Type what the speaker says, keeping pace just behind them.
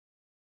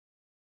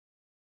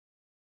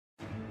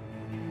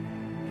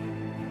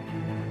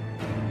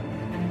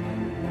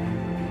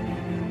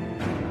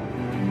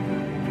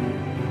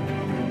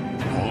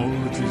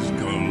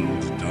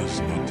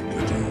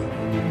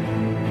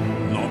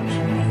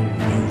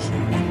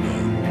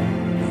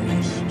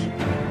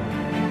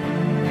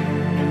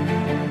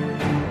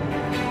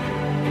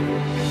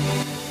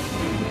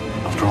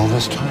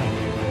this time.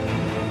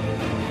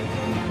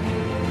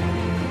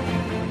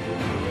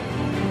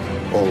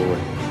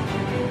 Always.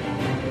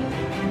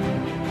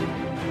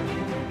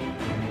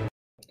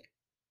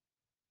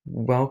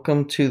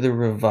 Welcome to the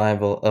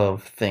revival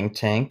of Think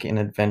Tank, an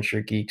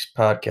Adventure Geeks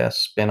podcast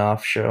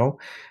spin-off show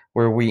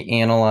where we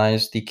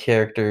analyze the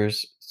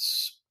characters,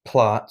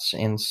 plots,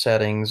 and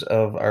settings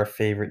of our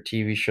favorite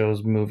TV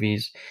shows,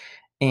 movies,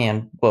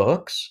 and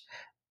books.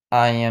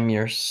 I am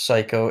your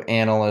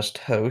psycho-analyst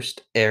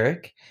host,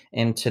 Eric,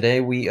 and today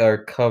we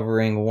are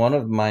covering one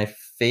of my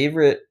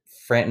favorite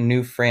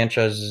new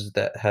franchises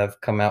that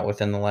have come out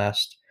within the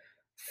last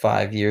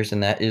 5 years,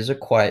 and that is A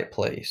Quiet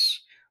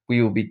Place.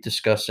 We will be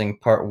discussing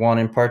part one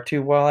and part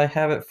two while I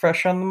have it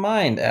fresh on the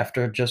mind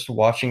after just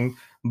watching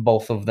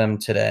both of them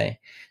today.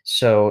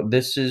 So,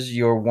 this is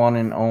your one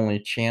and only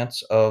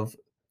chance of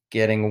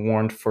getting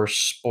warned for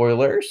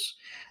spoilers.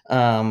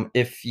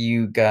 If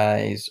you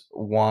guys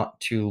want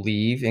to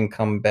leave and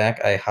come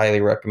back, I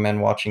highly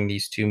recommend watching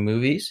these two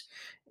movies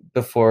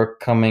before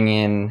coming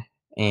in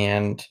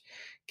and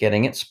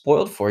getting it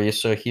spoiled for you.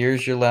 So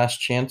here's your last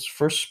chance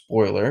for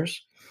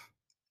spoilers.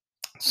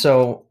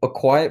 So, A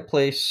Quiet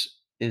Place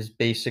is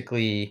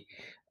basically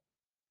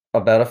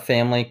about a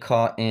family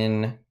caught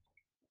in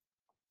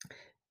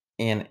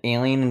an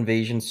alien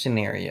invasion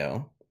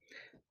scenario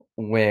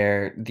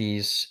where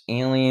these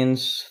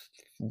aliens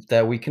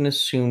that we can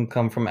assume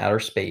come from outer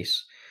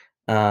space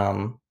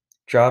um,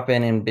 drop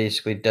in and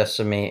basically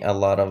decimate a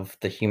lot of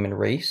the human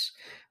race.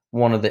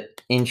 One of the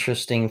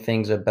interesting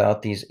things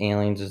about these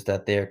aliens is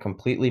that they are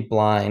completely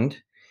blind,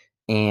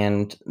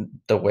 and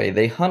the way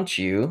they hunt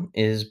you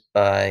is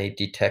by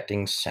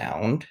detecting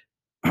sound.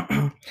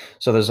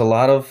 So there's a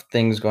lot of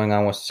things going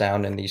on with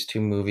sound in these two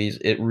movies.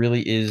 It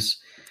really is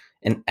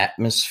an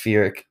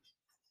atmospheric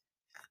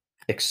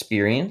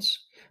experience.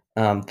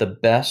 The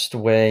best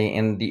way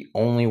and the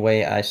only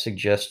way I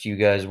suggest you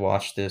guys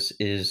watch this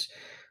is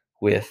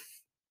with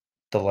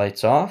the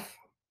lights off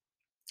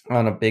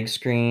on a big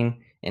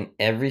screen, and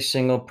every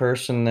single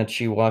person that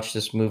you watch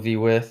this movie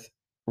with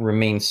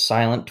remains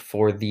silent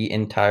for the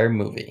entire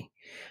movie.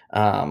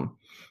 Um,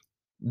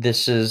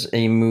 this is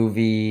a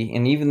movie,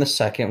 and even the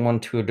second one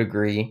to a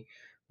degree,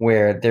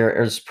 where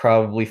there is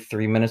probably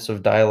 3 minutes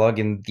of dialogue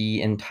in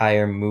the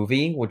entire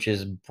movie, which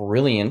is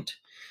brilliant,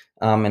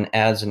 and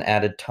adds an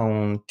added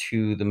tone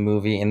to the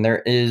movie. And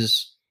there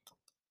is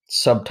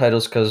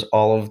subtitles because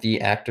all of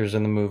the actors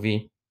in the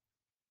movie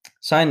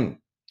sign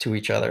to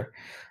each other.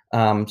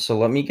 So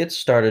let me get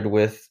started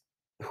with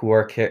who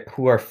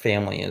our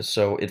family is.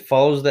 So it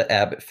follows the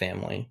Abbott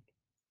family,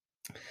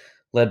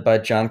 led by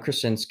John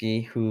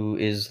Krasinski, who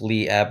is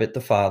Lee Abbott,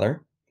 the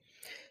father.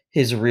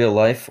 His real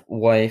life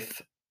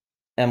wife,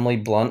 Emily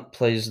Blunt,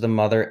 plays the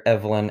mother,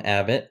 Evelyn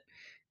Abbott.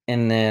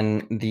 And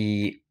then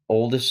the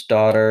oldest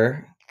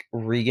daughter,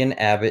 Regan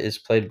Abbott, is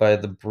played by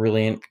the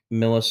brilliant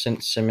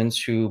Millicent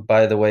Simmons, who,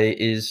 by the way,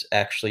 is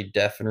actually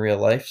deaf in real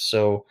life.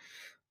 So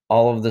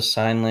all of the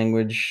sign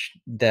language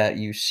that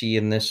you see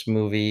in this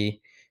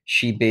movie,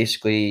 she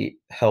basically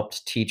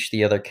helped teach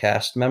the other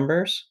cast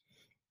members.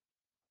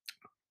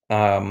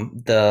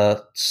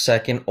 The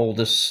second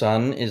oldest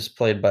son is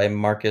played by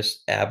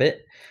Marcus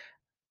Abbott.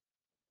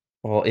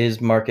 Well, is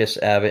Marcus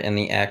Abbott, and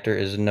the actor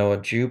is Noah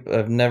Jupe.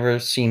 I've never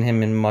seen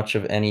him in much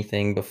of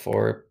anything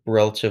before,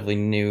 relatively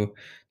new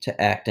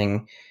to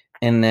acting.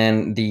 And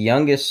then the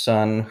youngest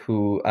son,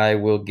 who I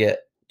will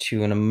get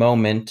to in a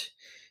moment,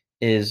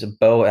 is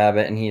Bo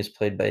Abbott, and he is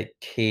played by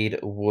Cade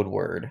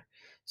Woodward.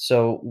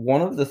 So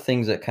one of the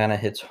things that kind of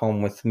hits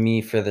home with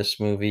me for this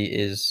movie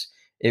is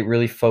it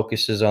really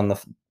focuses on the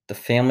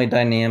family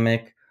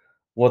dynamic,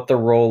 what the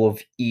role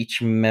of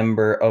each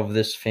member of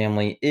this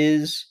family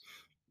is,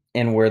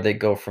 and where they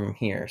go from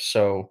here.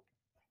 So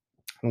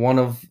one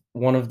of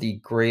the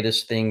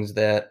greatest things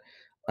that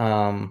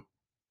um,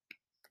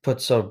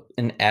 puts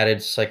an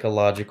added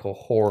psychological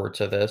horror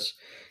to this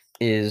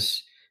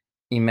is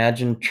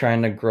imagine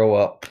trying to grow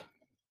up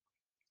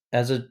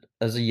as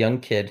a young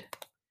kid,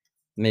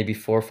 maybe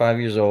 4 or 5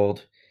 years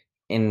old,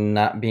 and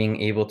not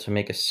being able to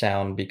make a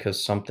sound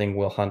because something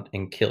will hunt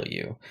and kill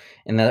you.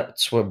 And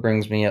that's what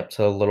brings me up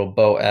to little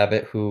Bo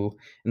Abbott, who,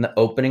 in the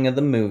opening of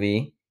the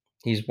movie,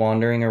 he's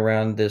wandering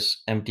around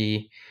this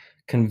empty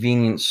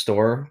convenience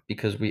store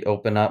because we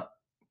open up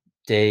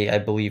day, I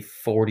believe,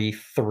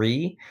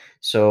 43.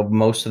 So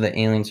most of the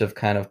aliens have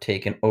kind of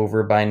taken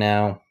over by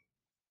now.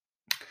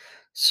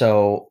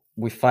 So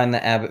we find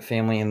the Abbott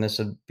family in this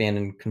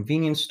abandoned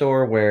convenience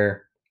store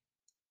where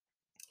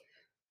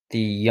the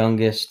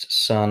youngest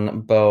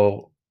son,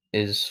 Bo,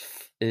 is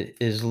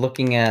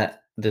looking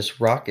at this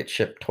rocket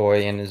ship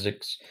toy and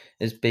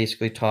is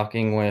basically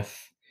talking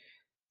with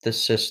the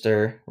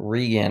sister,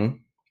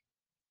 Regan,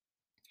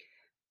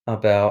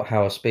 about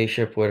how a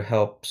spaceship would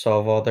help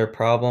solve all their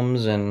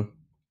problems and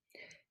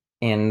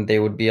they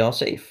would be all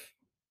safe.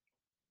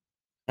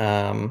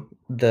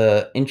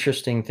 The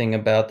interesting thing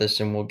about this,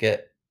 and we'll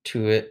get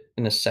to it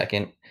in a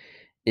second,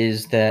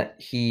 is that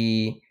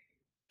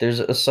there's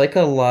a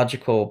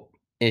psychological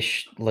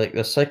ish, like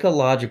the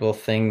psychological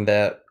thing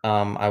that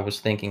I was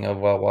thinking of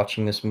while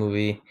watching this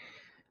movie.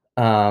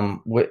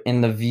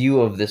 In the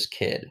view of this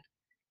kid,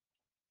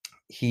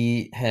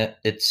 he had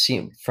it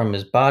seemed from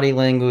his body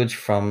language,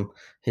 from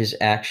his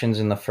actions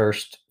in the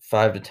first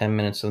 5 to 10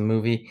 minutes of the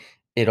movie,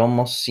 it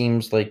almost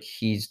seems like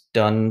he's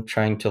done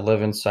trying to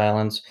live in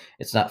silence.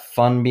 It's not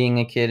fun being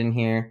a kid in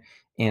here,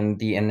 and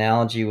the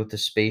analogy with the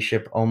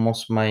spaceship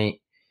almost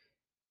might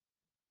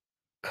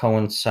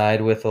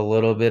coincide with a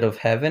little bit of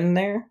heaven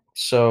there.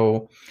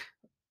 So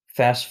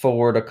fast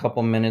forward a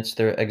couple minutes,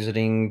 they're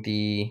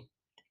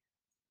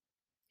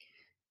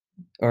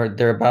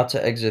about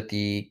to exit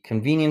the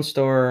convenience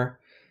store.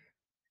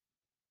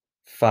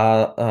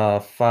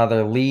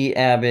 Father Lee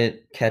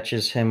Abbott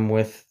catches him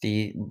with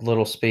the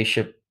little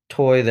spaceship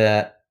toy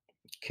that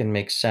can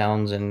make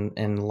sounds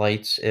and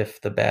lights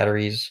if the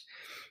batteries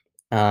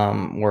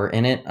were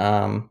in it.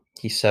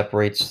 He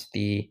separates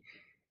the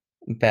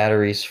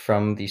batteries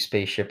from the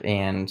spaceship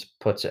and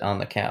puts it on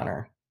the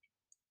counter.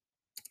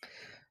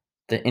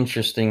 The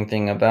interesting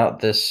thing about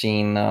this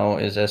scene, though,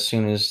 is as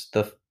soon as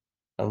the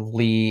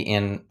Lee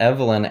and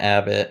Evelyn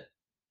Abbott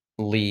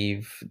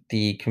leave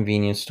the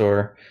convenience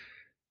store,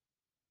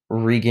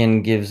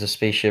 Regan gives the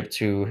spaceship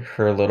to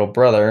her little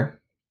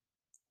brother,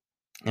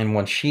 and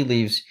when she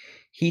leaves,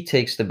 he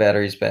takes the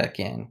batteries back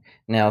in.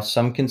 Now,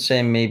 some can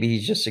say maybe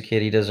he's just a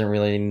kid, he doesn't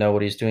really know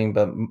what he's doing,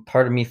 but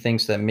part of me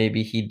thinks that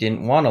maybe he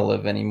didn't want to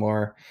live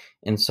anymore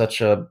in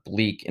such a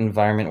bleak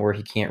environment where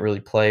he can't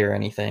really play or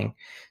anything.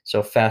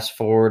 So, fast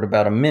forward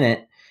about a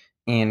minute,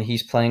 and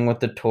he's playing with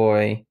the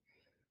toy.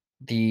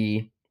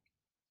 The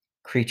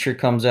creature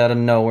comes out of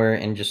nowhere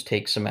and just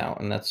takes him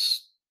out, and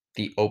that's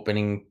the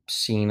opening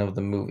scene of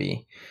the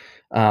movie.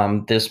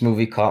 This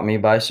movie caught me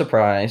by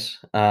surprise,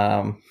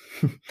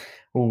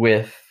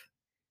 with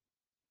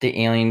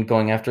the alien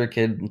going after a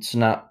kid. It's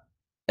not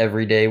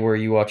every day where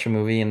you watch a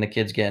movie and the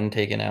kid's getting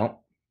taken out.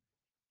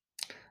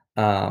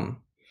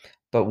 Um,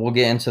 but we'll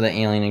get into the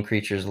alien and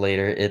creatures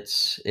later.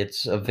 It's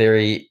a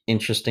very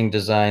interesting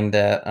design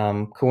that,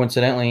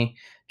 coincidentally,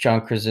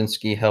 John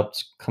Krasinski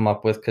helped come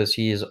up with because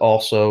he is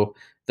also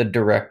the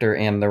director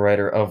and the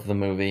writer of the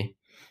movie.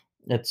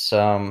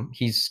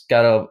 He's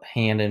got a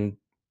hand in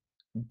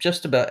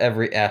just about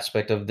every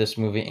aspect of this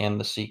movie and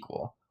the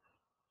sequel.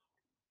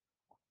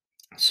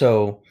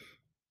 So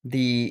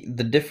the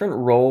different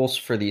roles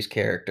for these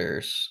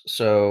characters.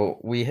 So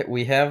we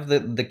have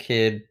the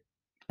kid,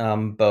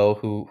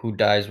 Bo, who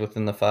dies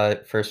within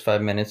the first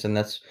 5 minutes, and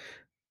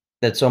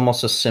that's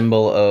almost a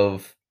symbol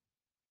of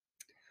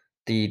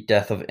the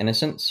death of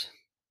innocence.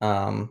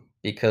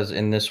 Because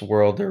in this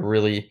world,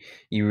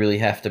 you really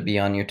have to be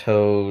on your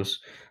toes.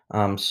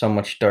 So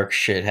much dark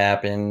shit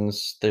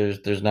happens.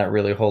 There's not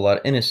really a whole lot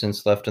of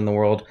innocence left in the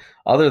world,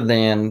 other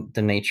than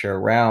the nature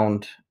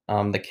around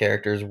the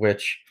characters,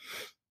 which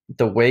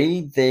the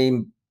way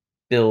they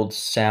build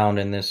sound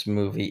in this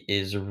movie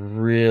is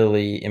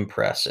really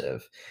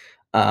impressive.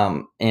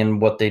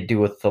 And what they do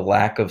with the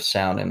lack of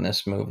sound in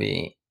this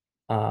movie,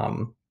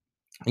 um,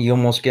 you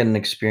almost get an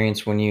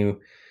experience when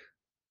you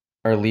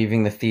are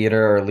leaving the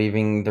theater or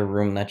leaving the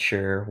room that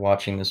you're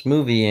watching this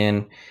movie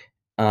in.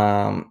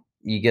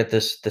 You get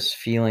this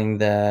feeling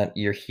that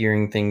you're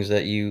hearing things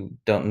that you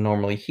don't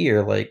normally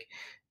hear. Like,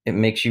 it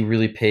makes you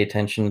really pay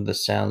attention to the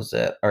sounds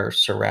that are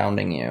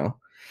surrounding you.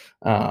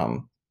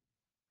 Um,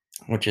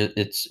 which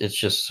it's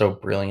just so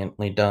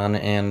brilliantly done.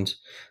 And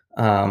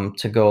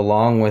to go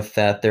along with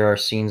that, there are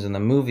scenes in the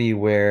movie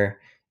where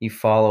you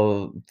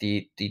follow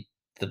the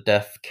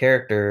deaf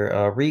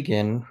character,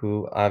 Regan,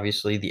 who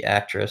obviously the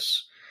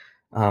actress,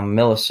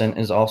 Millicent,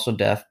 is also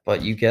deaf,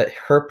 but you get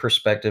her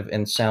perspective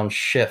and sound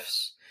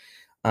shifts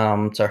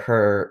to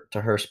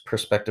her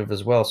perspective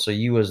as well. So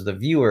you, as the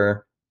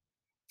viewer,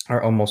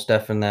 are almost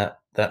deaf in that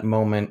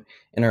moment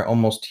and are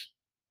almost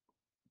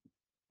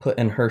put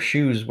in her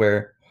shoes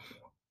where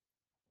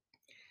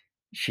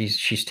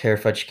she's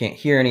terrified, she can't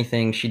hear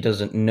anything, she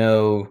doesn't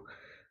know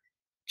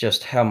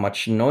just how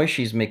much noise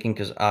she's making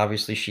because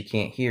obviously she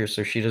can't hear,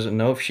 so she doesn't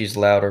know if she's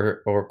loud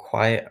or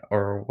quiet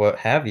or what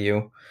have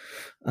you.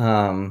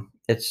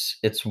 It's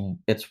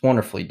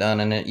wonderfully done,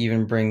 and it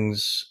even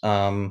brings,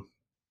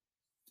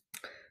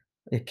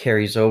 it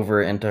carries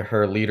over into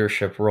her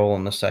leadership role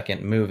in the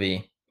second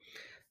movie.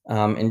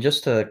 And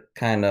just to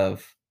kind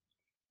of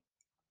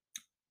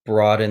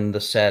broaden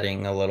the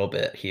setting a little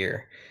bit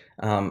here,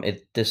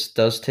 this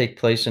does take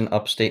place in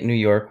upstate New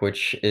York,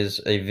 which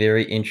is a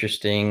very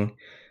interesting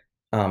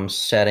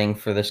setting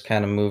for this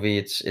kind of movie.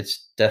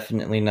 It's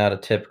definitely not a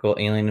typical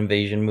alien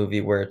invasion movie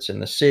where it's in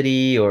the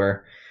city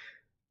or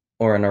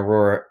in a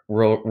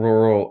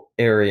rural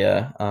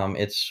area.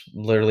 It's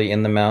literally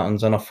in the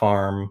mountains on a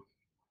farm,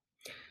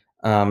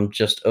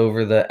 just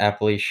over the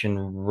Appalachian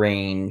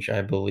Range,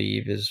 I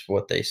believe, is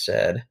what they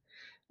said.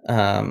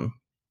 Um,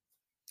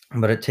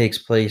 but it takes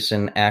place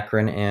in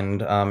Akron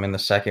and, in the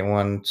second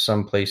one,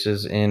 some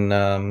places in,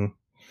 oh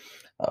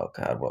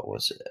God, what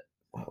was it?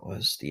 What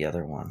was the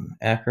other one?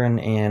 Akron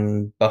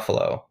and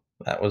Buffalo.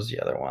 That was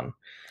the other one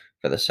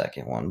for the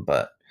second one.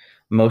 But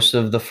Most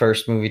of the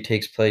first movie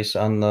takes place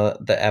on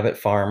the Abbott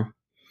farm,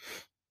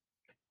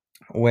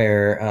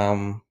 where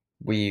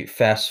we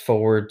fast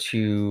forward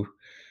to,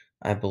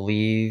 I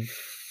believe,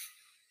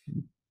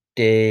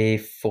 day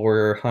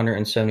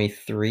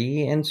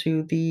 473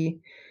 into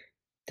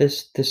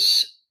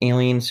this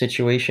alien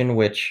situation,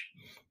 which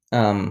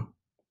um,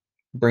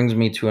 brings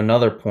me to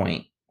another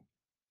point.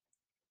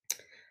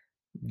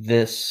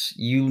 This,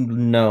 you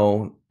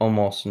know,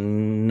 almost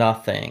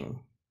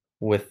nothing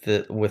with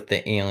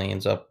the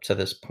aliens up to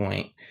this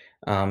point.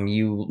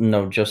 You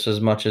know just as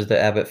much as the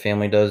Abbott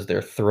family does.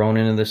 They're thrown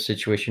into this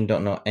situation,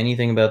 don't know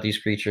anything about these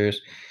creatures.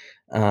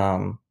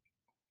 Um,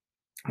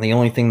 the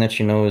only thing that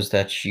you know is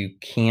that you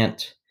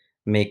can't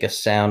make a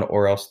sound,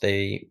 or else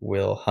they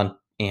will hunt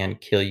and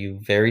kill you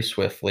very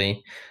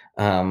swiftly.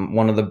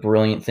 One of the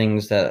brilliant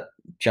things that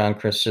John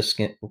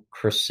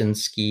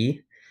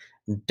Krasinski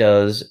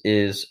does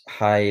is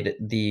hide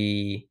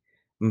the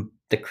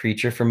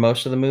creature for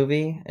most of the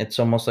movie. It's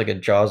almost like a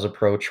Jaws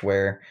approach,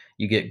 where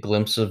you get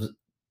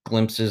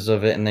glimpses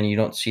of it, and then you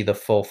don't see the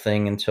full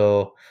thing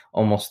until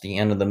almost the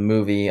end of the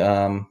movie.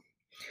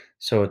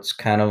 So it's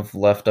kind of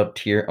left up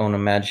to your own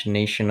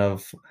imagination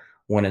of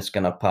when it's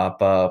gonna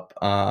pop up,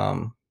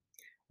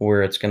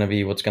 where it's gonna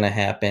be, what's gonna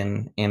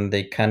happen, and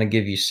they kinda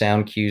give you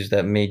sound cues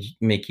that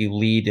make you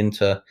lead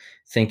into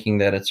thinking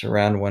that it's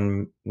around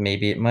when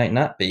maybe it might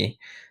not be.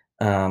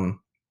 Um,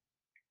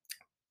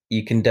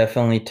 you can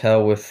definitely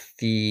tell with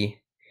the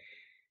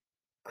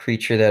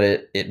creature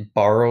that it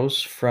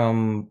borrows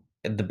from.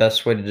 The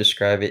best way to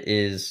describe it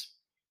is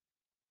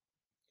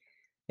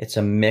it's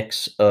a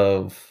mix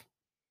of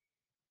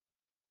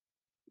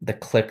the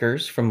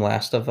clickers from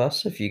Last of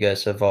Us, if you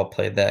guys have all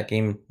played that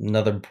game,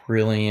 another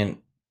brilliant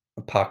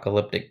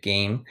apocalyptic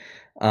game.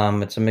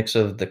 It's a mix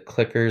of the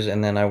clickers,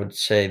 and then I would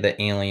say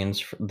the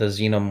aliens, the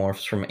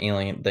xenomorphs from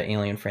the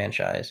Alien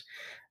franchise.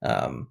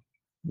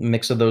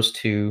 Mix of those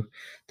two.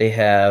 They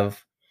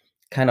have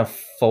kind of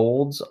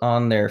folds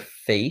on their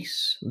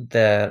face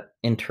that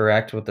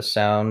interact with the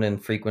sound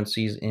and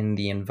frequencies in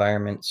the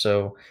environment.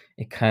 So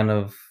it kind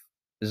of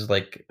is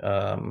like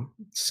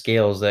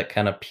scales that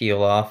kind of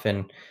peel off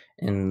and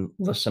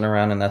listen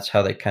around, and that's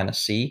how they kind of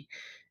see.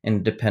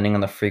 And depending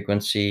on the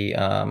frequency,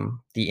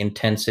 the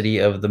intensity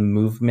of the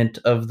movement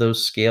of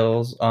those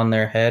scales on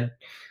their head,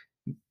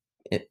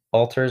 it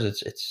alters.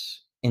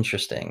 It's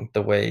interesting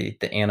the way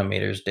the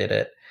animators did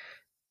it.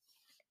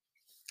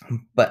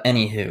 But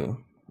anywho,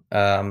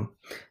 um,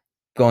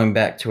 going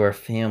back to our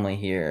family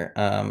here.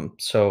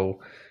 So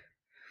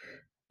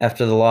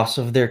after the loss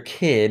of their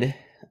kid,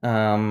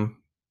 um,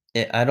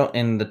 I don't,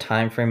 and the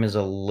time frame is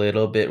a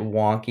little bit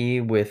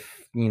wonky with,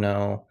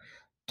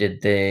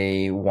 did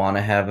they want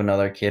to have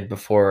another kid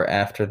before or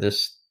after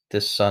this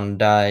son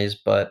dies?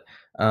 But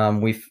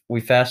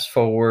we fast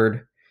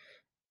forward,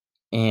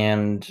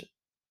 and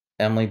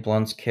Emily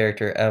Blunt's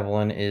character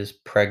Evelyn is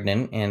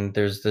pregnant, and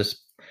there's this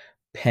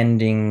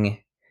pending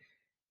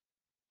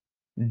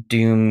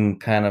doom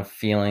kind of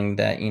feeling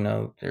that,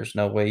 there's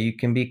no way you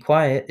can be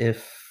quiet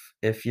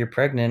if you're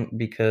pregnant,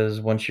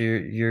 because once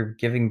you're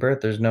giving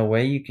birth, there's no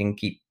way you can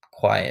keep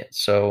quiet.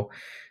 So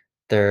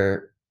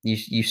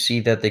you see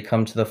that they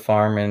come to the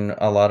farm, and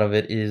a lot of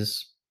it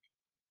is,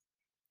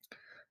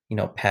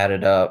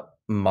 padded up,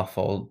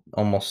 muffled,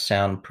 almost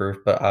soundproof,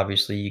 but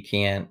obviously you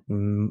can't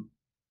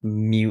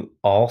mute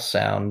all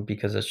sound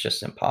because it's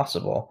just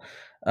impossible.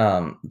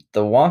 The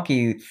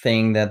wonky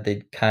thing that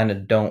they kind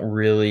of don't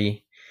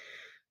really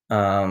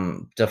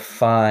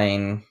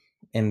define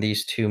in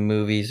these two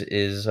movies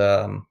is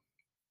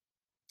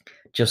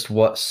just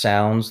what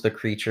sounds the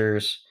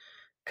creatures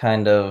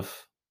kind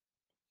of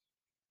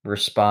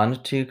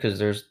respond to, because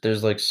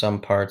there's like some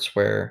parts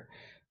where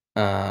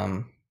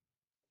um,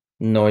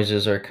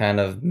 noises are kind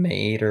of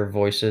made, or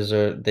voices,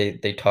 or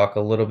they talk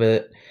a little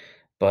bit,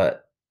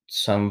 but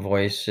some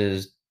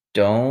voices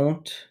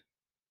don't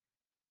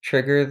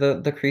trigger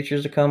the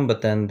creatures to come,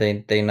 but then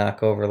they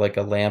knock over like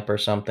a lamp or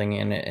something,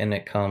 and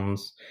it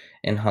comes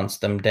and hunts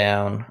them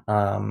down.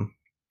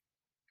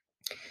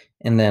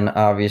 And then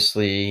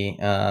obviously,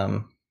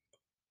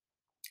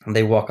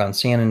 they walk on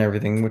sand and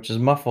everything, which is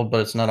muffled,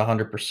 but it's not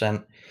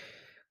 100%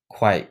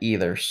 quiet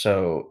either.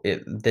 So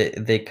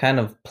they kind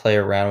of play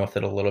around with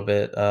it a little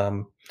bit.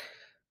 But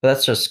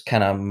that's just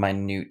kind of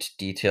minute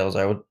details,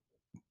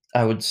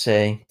 I would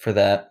say, for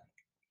that.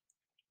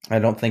 I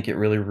don't think it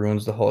really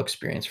ruins the whole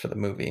experience for the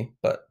movie.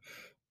 But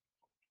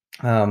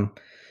um,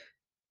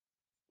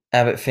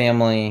 Abbott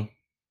family,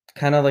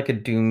 kind of like a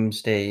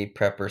doomsday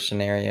prepper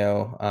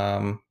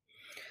scenario.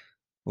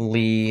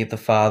 Lee, the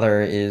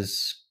father,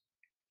 is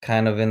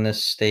kind of in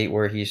this state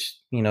where he's,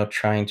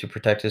 trying to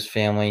protect his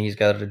family. He's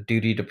got a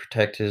duty to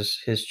protect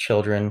his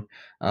children,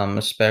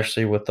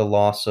 especially with the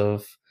loss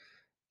of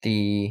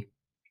the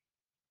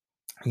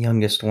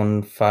youngest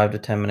one 5 to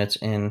 10 minutes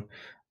in.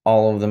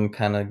 All of them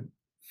kind of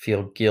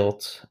feel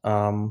guilt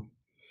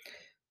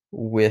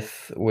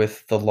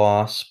with the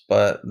loss,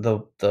 but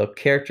the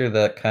character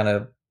that kind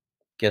of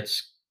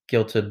gets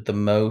guilted the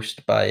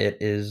most by it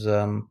is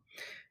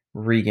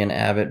Regan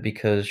Abbott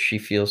because she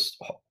feels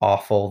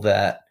awful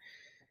that,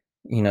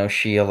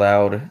 she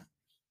allowed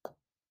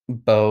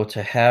Bo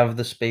to have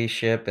the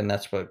spaceship, and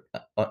that's what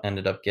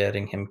ended up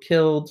getting him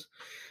killed.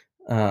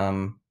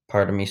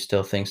 Part of me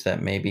still thinks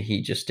that maybe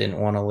he just didn't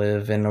want to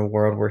live in a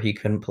world where he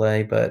couldn't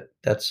play, but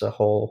that's a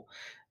whole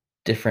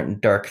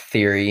different dark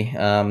theory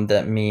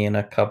that me and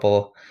a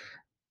couple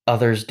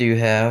others do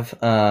have.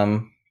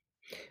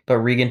 But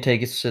Regan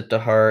takes it to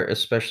heart,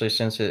 especially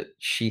since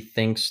she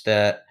thinks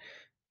that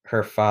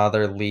her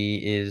father Lee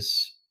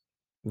is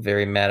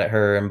very mad at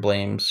her and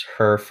blames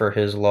her for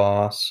his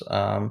loss,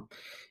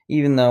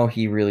 even though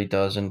he really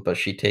doesn't. But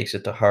she takes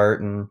it to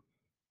heart and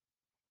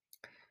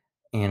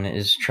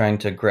is trying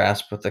to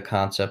grasp with the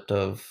concept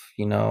of,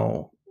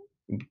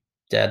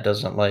 dad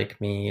doesn't like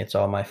me, it's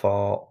all my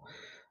fault.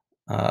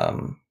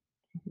 Um,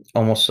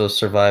 Almost a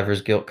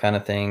survivor's guilt kind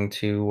of thing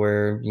too,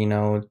 where,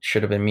 it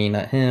should have been me,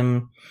 not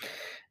him.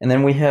 And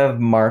then we have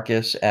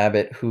Marcus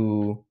Abbott,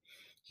 who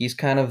he's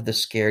kind of the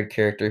scared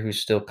character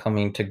who's still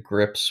coming to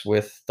grips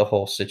with the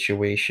whole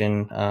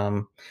situation.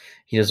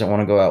 He doesn't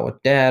want to go out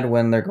with dad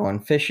when they're going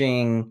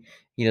fishing.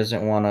 He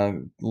doesn't want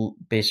to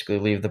basically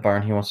leave the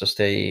barn. He wants to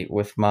stay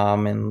with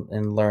mom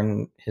and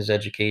learn his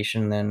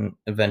education, then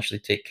eventually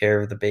take care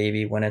of the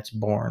baby when it's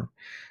born.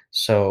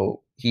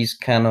 So he's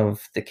kind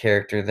of the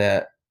character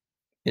that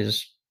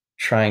is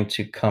trying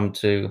to come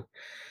to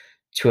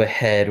a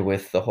head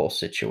with the whole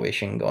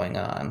situation going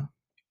on.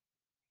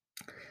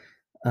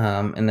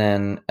 And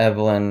then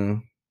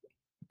Evelyn,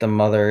 the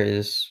mother,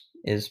 is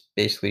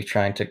basically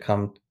trying to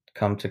come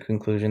to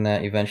conclusion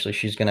that eventually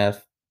she's gonna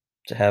have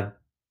to have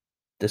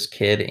this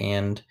kid,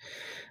 and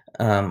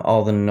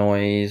all the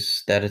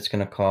noise that it's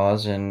gonna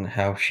cause, and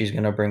how she's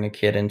gonna bring a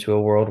kid into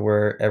a world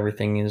where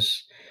everything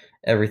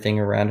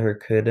around her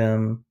could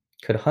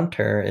hunt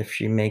her if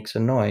she makes a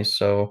noise.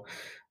 So,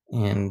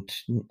 and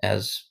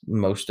as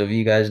most of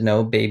you guys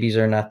know, babies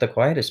are not the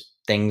quietest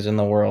things in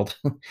the world.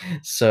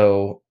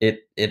 So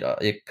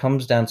it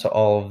comes down to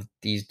all of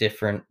these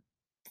different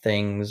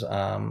things.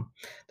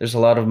 There's a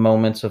lot of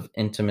moments of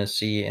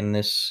intimacy in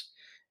this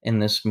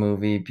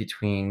movie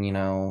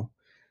between,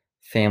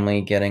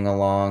 family getting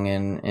along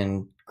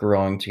and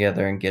growing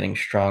together and getting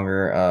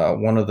stronger.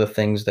 One of the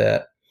things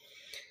that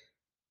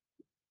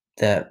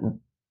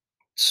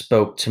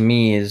spoke to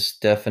me is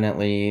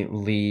definitely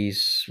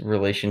Lee's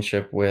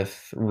relationship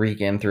with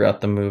Regan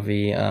throughout the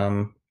movie.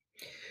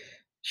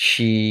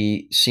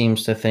 She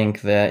seems to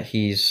think that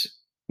he's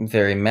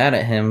very mad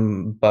at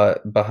him,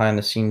 but behind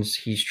the scenes,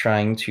 he's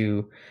trying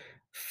to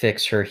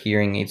fix her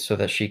hearing aids so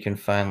that she can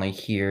finally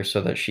hear,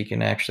 so that she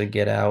can actually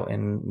get out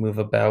and move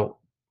about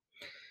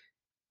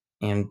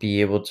and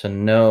be able to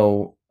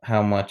know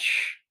how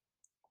much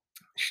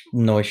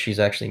noise she's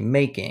actually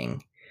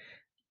making.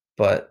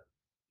 But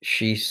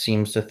she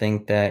seems to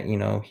think that,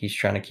 he's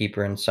trying to keep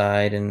her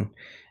inside and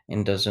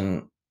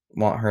doesn't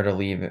want her to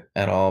leave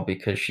at all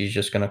because she's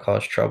just going to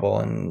cause trouble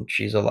and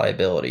she's a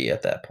liability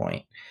at that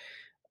point.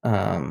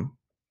 Um,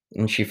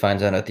 and she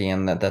finds out at the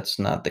end that that's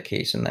not the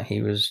case and that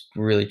he was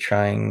really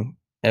trying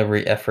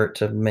every effort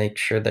to make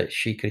sure that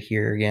she could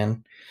hear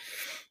again.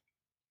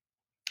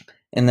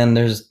 And then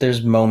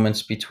there's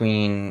moments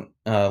between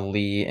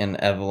Lee and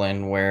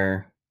Evelyn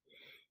where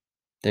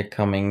they're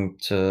coming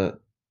to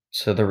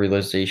the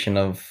realization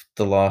of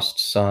the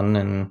lost son,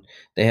 and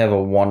they have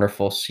a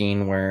wonderful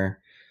scene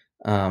where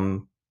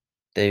um,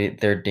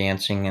 they're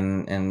dancing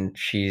and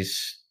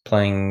she's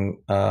playing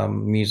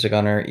music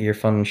on her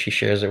earphone and she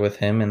shares it with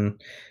him,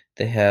 and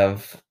they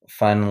have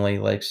finally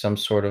like some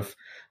sort of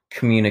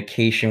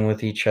communication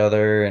with each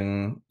other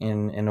and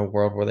in a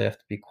world where they have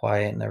to be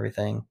quiet and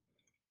everything.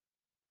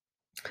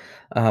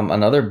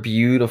 Another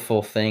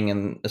beautiful thing,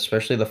 and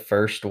especially the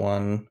first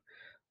one,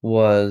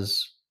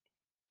 was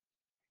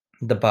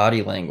the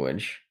body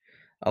language.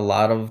 A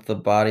lot of the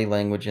body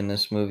language in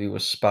this movie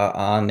was spot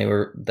on.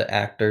 The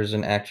actors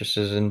and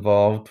actresses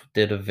involved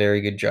did a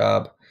very good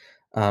job,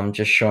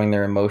 just showing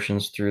their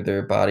emotions through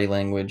their body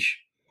language.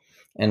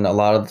 And a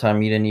lot of the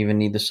time, you didn't even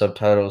need the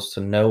subtitles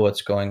to know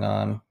what's going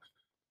on.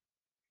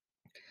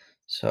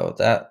 So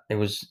that it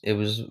was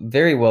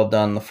very well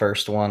done. The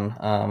first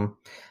one,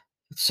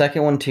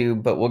 second one too,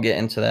 but we'll get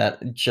into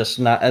that. Just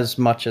not as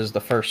much as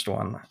the first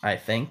one, I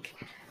think.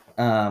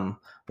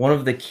 One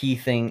of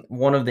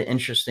the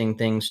interesting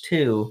things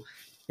too,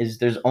 is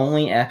there's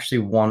only actually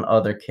one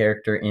other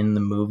character in the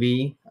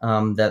movie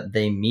that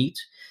they meet,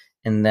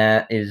 and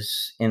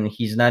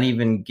he's not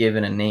even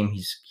given a name.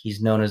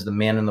 He's known as the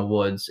Man in the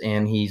Woods,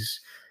 and he's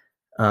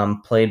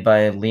played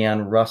by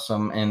Leon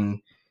Russum, and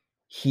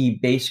he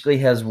basically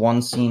has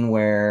one scene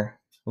where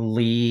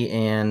Lee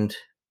and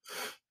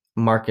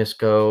Marcus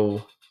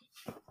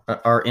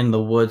are in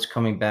the woods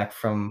coming back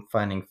from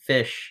finding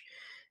fish,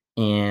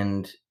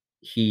 and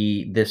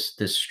this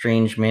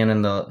strange man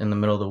in the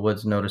middle of the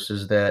woods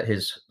notices that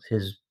his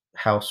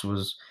house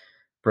was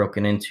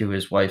broken into,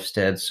 his wife's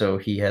dead, so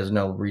he has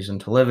no reason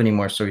to live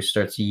anymore, so he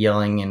starts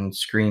yelling and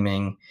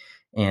screaming,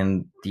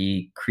 and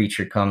the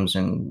creature comes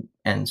and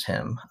ends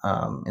him.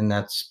 And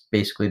that's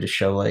basically to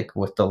show, like,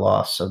 with the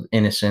loss of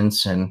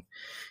innocence, and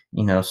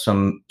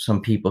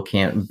some people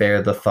can't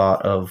bear the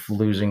thought of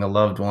losing a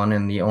loved one,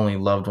 and the only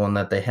loved one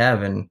that they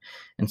have in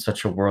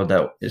such a world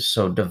that is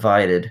so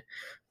divided.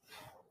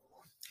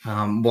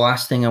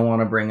 Last thing I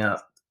want to bring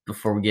up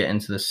before we get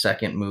into the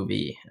second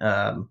movie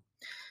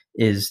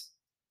is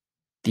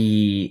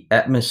the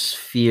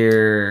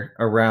atmosphere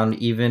around,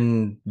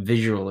 even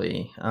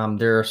visually.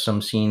 There are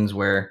some scenes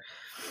where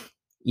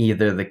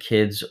either the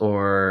kids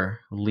or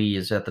Lee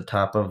is at the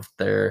top of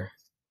their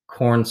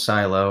corn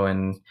silo,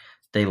 and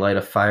they light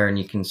a fire, and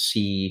you can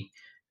see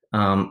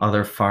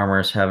other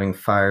farmers having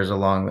fires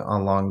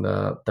along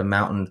the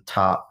mountain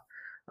top.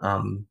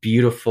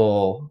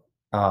 Beautiful,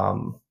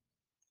 um,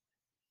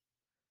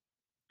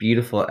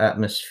 beautiful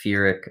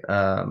atmospheric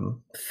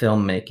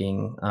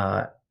filmmaking,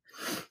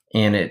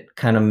 and it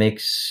kind of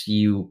makes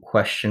you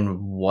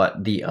question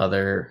what the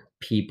other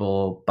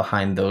people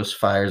behind those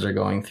fires are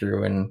going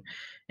through,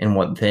 and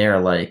what they're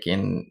like.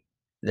 And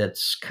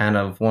that's kind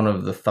of one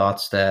of the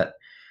thoughts that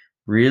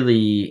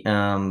really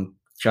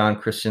John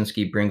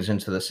Krasinski brings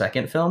into the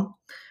second film,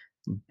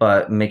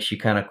 but makes you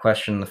kind of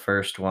question the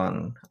first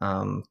one,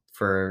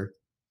 for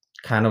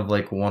kind of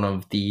like one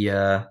of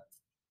the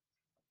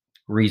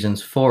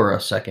reasons for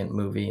a second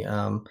movie,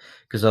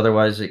 because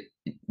otherwise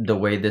the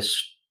way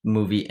this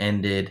movie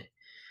ended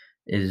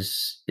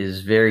is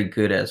very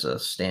good as a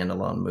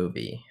standalone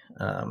movie.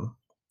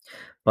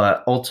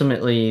 But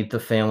ultimately, the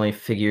family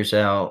figures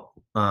out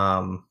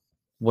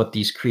what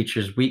these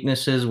creatures'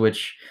 weakness is,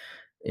 which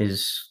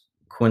is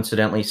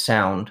coincidentally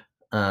sound.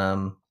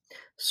 Um,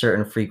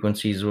 Certain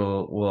frequencies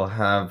will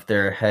have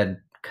their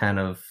head kind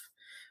of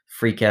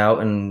freak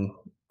out and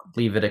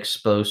leave it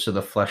exposed to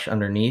the flesh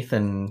underneath,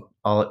 and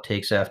all it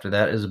takes after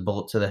that is a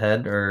bullet to the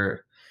head,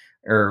 or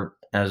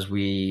as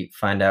we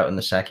find out in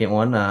the second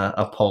one,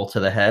 a pole to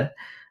the head.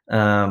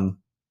 Um,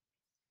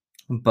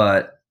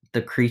 but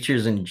the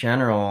creatures in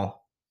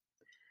general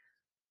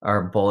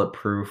are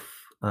bulletproof.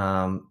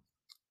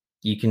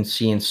 You can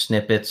see in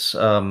snippets,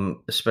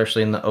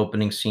 especially in the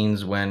opening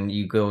scenes when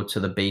you go to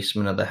the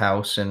basement of the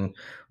house, and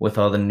with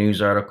all the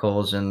news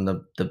articles and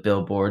the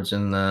billboards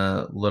and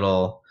the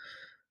little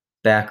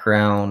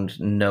background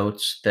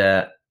notes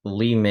that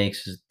Lee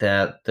makes, is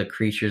that the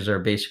creatures are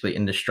basically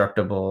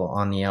indestructible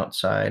on the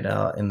outside,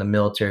 and the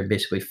military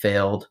basically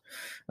failed.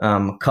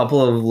 A couple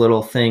of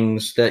little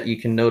things that you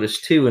can notice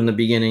too in the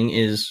beginning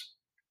is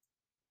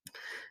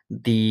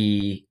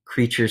the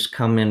creatures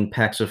come in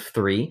packs of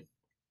three,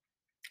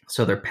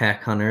 so they're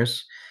pack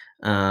hunters.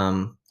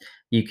 Um,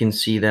 you can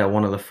see that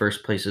one of the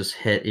first places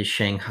hit is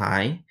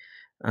Shanghai,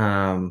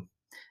 um,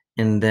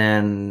 and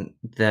then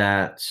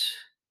that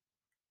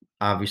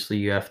obviously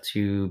you have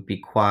to be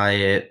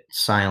quiet,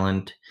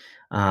 silent.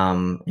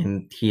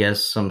 And he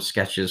has some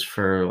sketches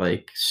for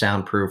like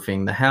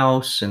soundproofing the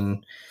house,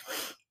 and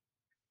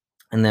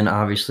then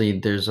obviously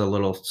there's a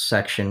little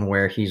section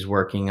where he's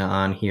working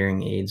on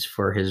hearing aids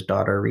for his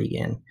daughter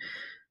Regan.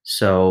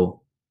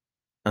 So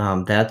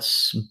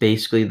that's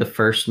basically the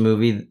first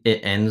movie. It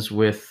ends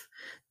with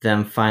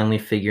them finally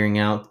figuring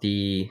out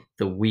the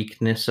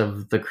weakness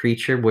of the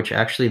creature, which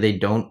actually they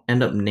don't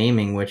end up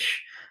naming,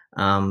 which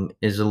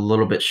is a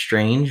little bit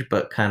strange,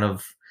 but kind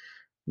of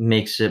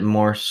makes it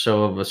more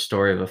so of a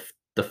story of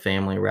the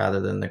family rather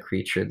than the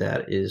creature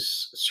that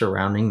is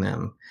surrounding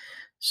them.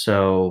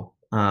 So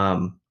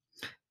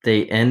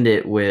they end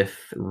it with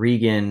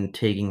Regan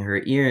taking her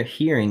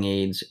hearing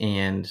aids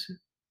and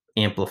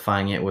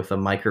amplifying it with a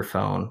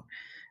microphone,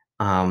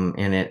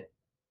 and it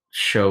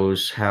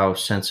shows how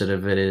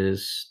sensitive it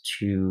is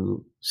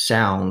to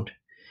sound,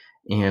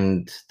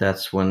 and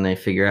that's when they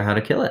figure out how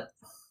to kill it.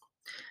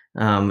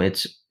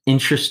 It's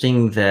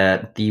interesting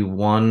that the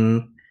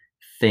one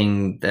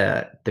thing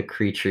that the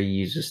creature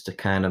uses to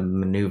kind of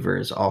maneuver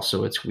is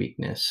also its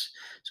weakness.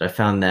 So I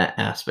found that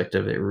aspect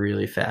of it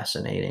really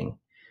fascinating.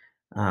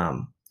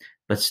 Um,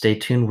 but stay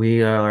tuned.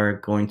 We are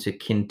going to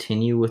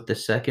continue with the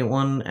second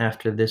one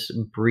after this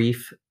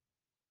brief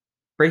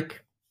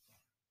break.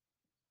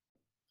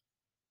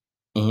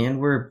 And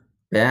we're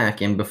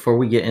back. And before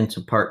we get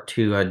into part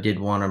two, I did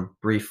want to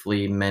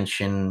briefly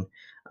mention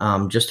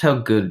just how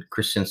good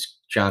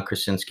John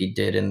Krasinski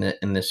did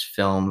in this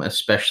film,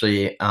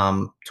 especially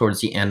towards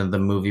the end of the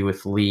movie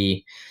with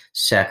Lee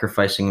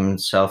sacrificing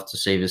himself to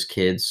save his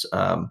kids.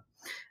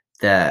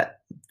 That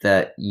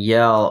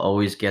yell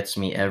always gets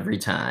me every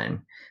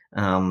time.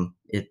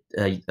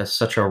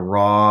 Such a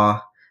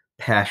raw,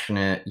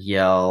 passionate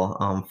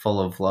yell, full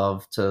of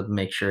love to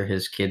make sure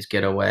his kids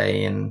get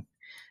away and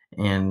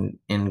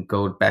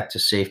go back to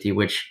safety,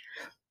 which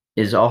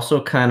is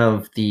also kind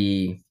of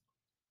the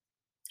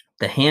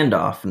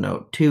handoff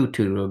note too,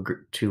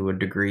 to a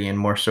degree, and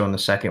more so in the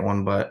second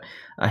one, but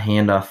a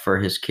handoff for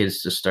his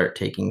kids to start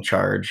taking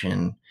charge,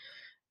 and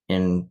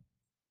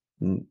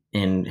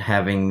and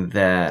having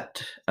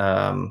that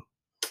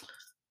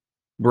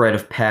rite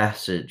of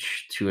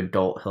passage to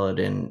adulthood,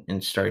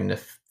 and starting to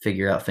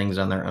figure out things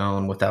on their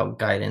own without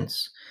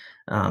guidance.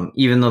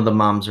 Even though the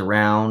mom's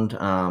around,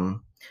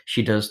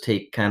 she does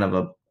take kind of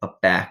a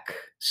back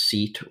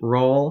seat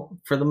role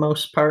for the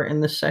most part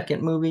in the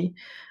second movie.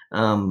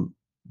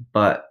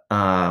 But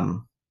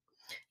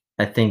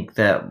I think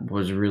that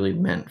was really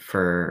meant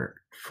for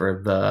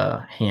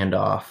the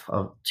handoff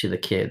of to the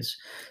kids.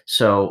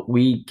 So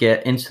we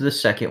get into the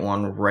second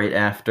one right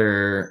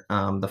after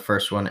the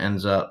first one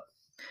ends up,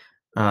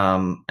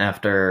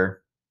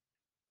 after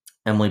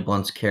Emily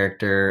Blunt's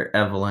character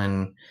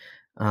Evelyn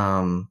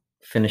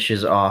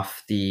finishes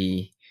off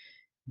the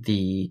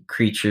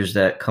creatures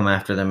that come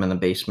after them in the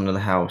basement of the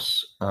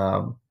house.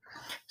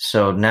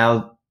 So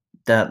now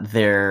that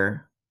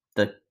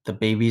the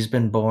baby's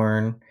been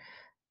born,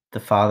 the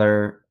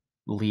father,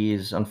 Lee,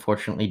 is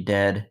unfortunately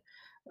dead,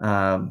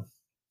 um,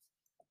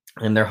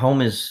 and their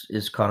home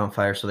is caught on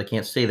fire, so they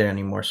can't stay there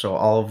anymore. So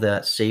all of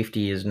that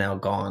safety is now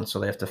gone. So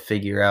they have to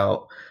figure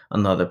out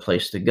another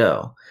place to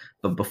go.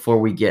 But before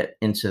we get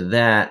into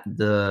that,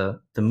 the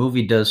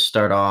movie does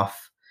start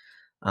off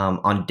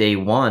on day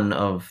one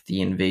of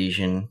the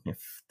invasion,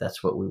 if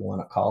that's what we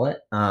want to call it.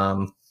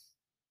 I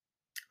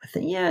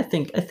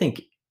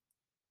think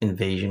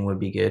invasion would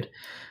be good.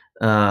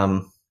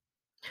 Um,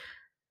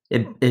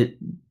 it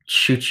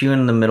shoots you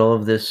in the middle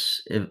of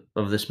this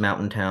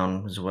mountain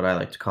town, is what I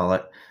like to call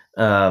it.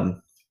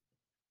 Um,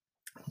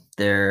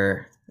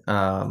 there,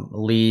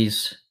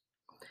 Lee's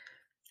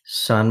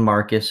son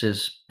Marcus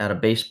is at a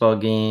baseball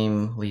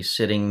game. Lee's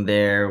sitting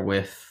there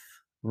with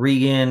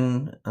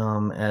Regan,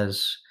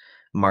 as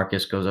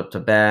Marcus goes up to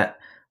bat.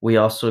 We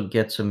also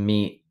get to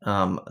meet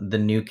the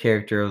new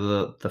character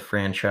of the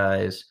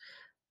franchise,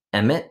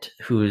 Emmett,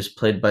 who is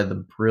played by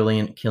the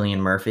brilliant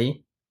Killian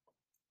Murphy,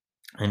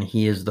 and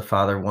he is the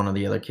father of one of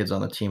the other kids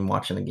on the team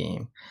watching the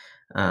game.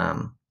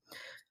 Um,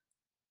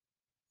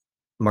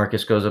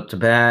 Marcus goes up to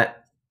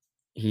bat.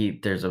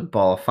 There's a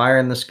ball of fire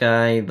in the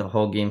sky. The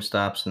whole game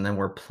stops, and then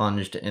we're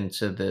plunged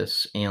into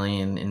this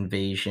alien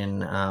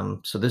invasion.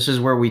 So this is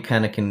where we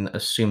kind of can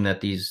assume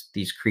that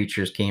these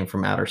creatures came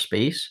from outer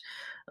space.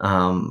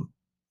 Um,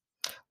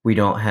 we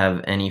don't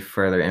have any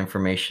further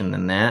information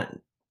than that,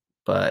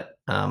 but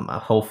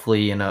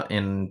hopefully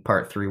in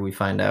part three we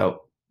find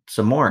out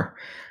some more.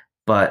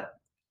 But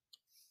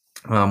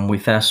we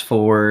fast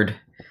forward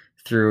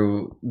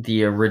through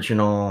the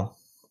original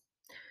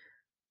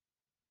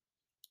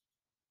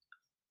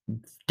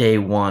day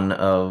one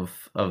of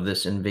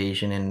this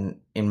invasion,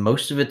 and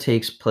most of it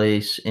takes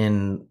place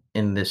in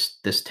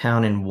this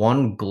town in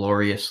one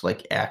glorious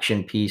like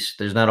action piece.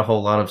 There's not a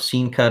whole lot of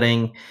scene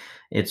cutting.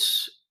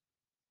 It's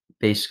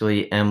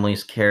basically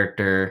Emily's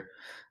character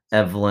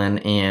Evelyn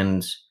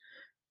and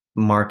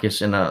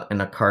Marcus in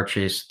a car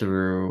chase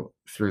through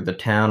the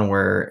town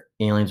where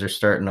aliens are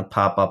starting to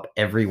pop up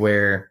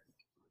everywhere.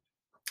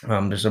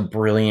 There's a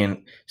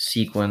brilliant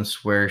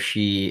sequence where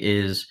she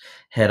is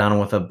head on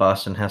with a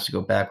bus and has to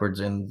go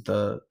backwards, and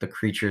the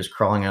creature is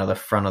crawling out of the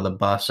front of the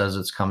bus as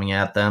it's coming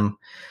at them.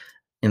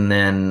 And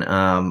then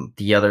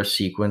the other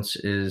sequence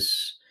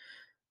is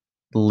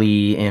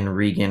Lee and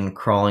Regan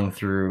crawling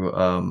through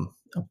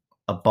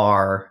a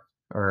bar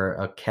or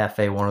a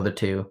cafe, one of the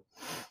two,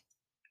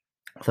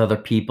 with other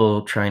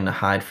people trying to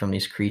hide from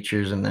these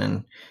creatures, and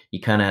then you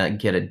kind of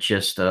get a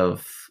gist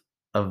of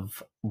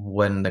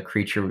when the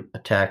creature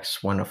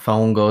attacks, when a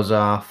phone goes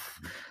off,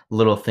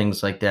 little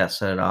things like that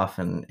set it off,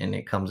 and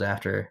it comes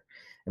after.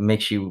 It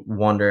makes you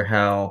wonder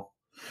how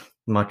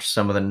much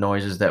some of the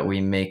noises that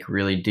we make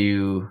really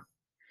do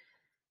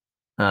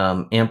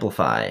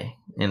amplify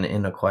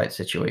in a quiet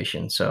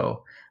situation.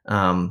 So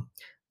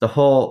the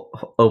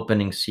whole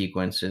opening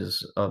sequence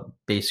is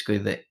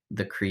basically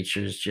the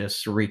creatures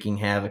just wreaking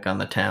havoc on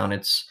the town.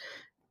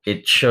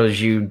 It shows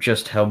you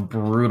just how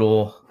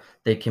brutal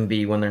they can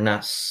be when they're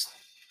not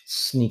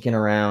sneaking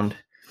around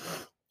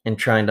and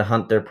trying to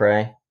hunt their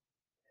prey.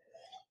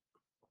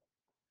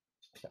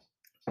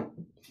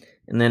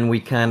 And then we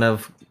kind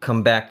of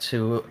come back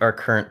to our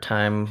current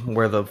time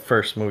where the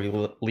first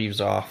movie leaves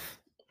off,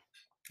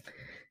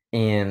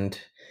 and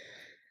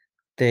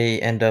they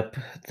end up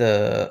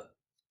the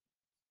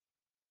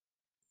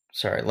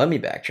sorry, let me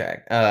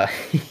backtrack.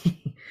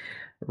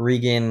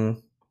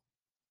 Regan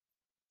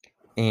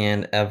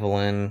and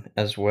Evelyn,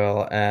 as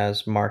well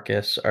as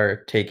Marcus,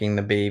 are taking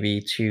the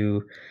baby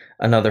to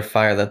another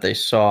fire that they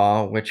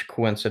saw, which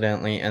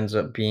coincidentally ends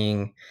up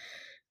being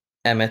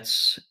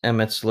Emmett's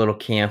little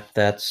camp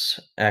that's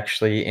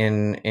actually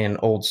in an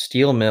old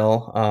steel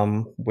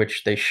mill,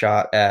 which they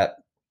shot at,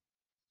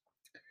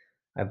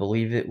 I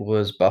believe it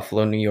was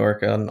Buffalo, New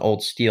York, an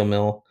old steel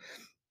mill.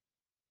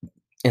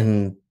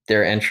 And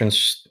their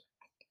entrance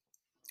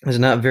is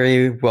not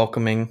very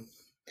welcoming.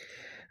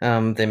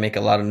 They make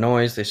a lot of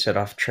noise. They set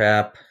off a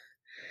trap.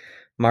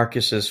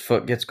 Marcus's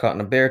foot gets caught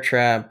in a bear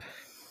trap,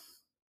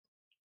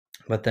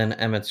 but then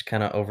Emmett's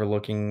kind of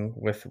overlooking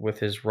with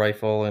his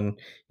rifle, and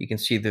you can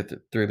see that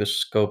through the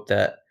scope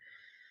that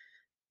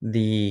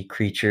the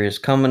creature is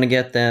coming to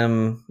get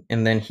them.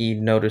 And then he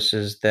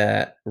notices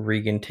that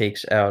Regan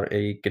takes out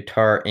a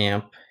guitar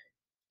amp,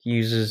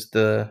 uses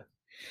the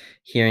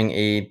hearing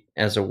aid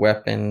as a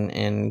weapon,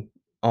 and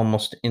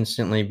almost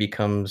instantly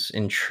becomes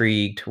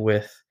intrigued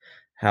with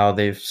how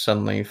they've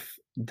suddenly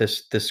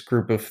this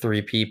group of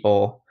 3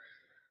 people,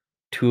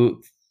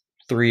 2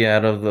 3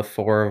 out of the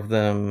 4 of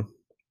them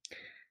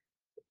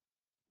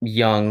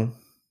young,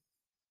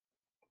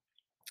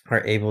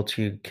 are able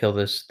to kill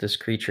this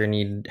creature, and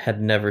he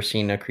had never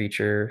seen a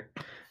creature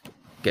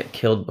get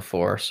killed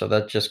before, so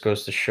that just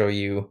goes to show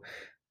you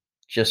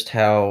just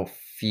how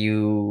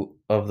few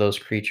of those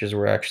creatures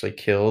were actually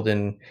killed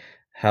and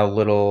how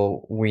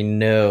little we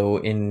know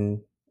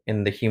in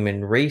the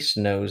human race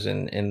knows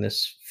in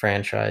this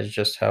franchise,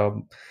 just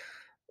how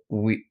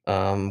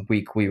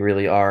weak we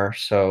really are.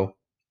 So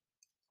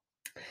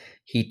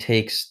he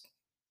takes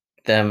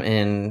them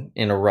in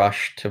a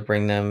rush to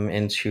bring them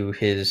into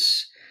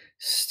his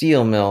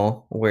steel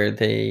mill where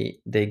they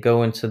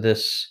go into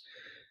this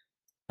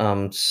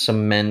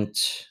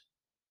cement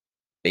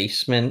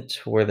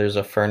basement where there's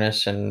a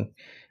furnace, and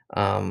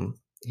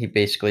he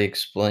basically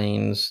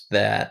explains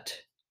that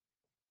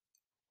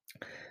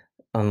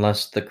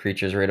unless the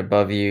creature's right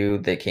above you,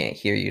 they can't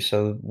hear you.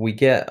 So we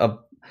get a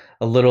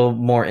little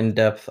more in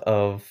depth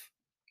of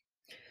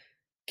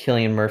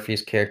Killian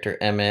Murphy's character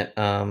Emmett.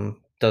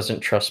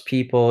 Doesn't trust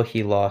people.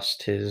 He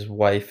lost his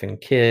wife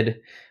and kid.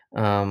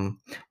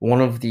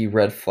 One of the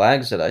red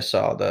flags that I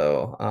saw,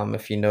 though,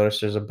 if you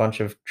notice, there's a bunch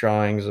of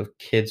drawings of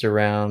kids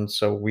around,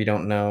 so we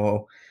don't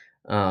know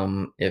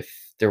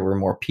if there were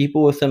more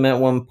people with him at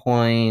one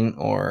point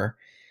or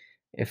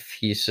if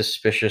he's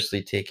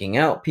suspiciously taking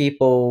out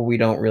people. We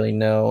don't really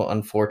know,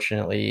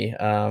 unfortunately.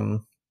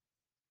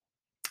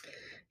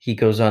 He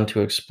goes on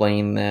to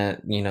explain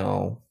that,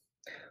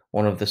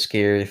 one of the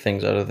scary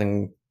things other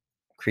than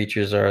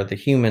creatures are the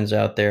humans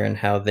out there and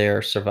how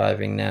they're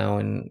surviving now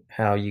and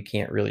how you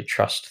can't really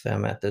trust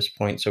them at this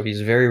point. So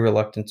he's very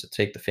reluctant to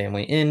take the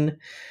family in,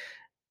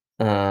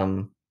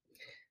 um,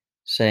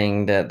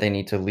 saying that they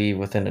need to leave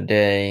within a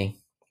day.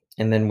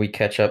 And then we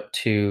catch up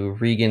to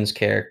Regan's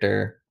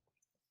character,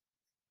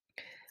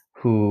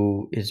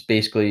 who is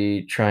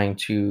basically trying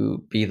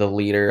to be the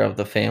leader of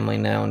the family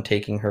now and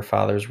taking her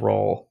father's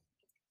role.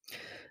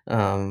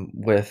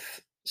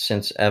 With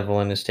since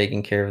Evelyn is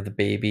taking care of the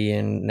baby,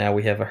 and now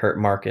we have a hurt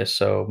Marcus.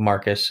 So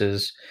Marcus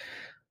is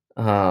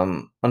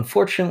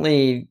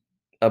unfortunately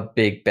a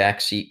big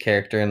backseat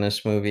character in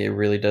this movie. It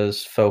really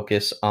does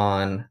focus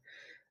on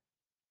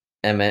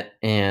Emmett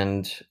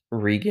and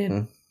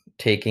Regan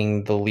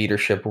taking the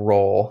leadership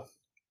role,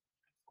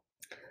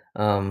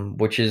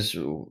 which is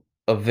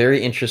a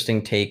very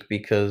interesting take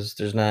because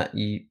there's not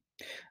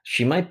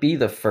she might be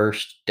the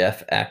first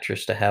deaf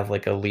actress to have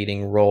like a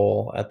leading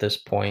role at this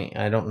point.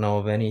 I don't know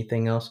of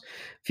anything else.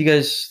 If you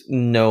guys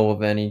know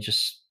of any,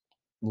 just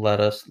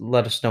let us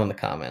know in the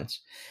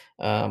comments.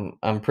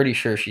 I'm pretty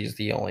sure she's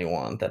the only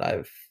one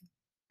that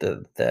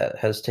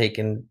has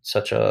taken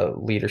such a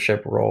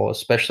leadership role,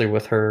 especially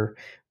with her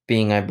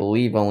being, I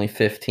believe, only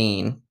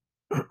 15.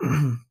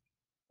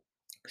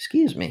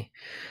 Excuse me.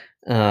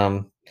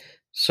 Um,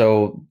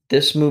 so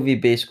this movie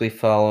basically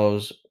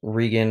follows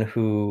Regan,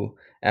 who,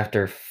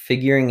 after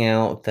figuring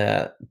out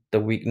that the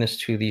weakness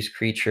to these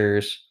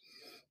creatures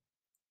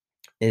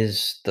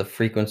is the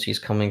frequencies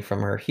coming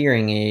from her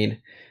hearing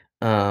aid,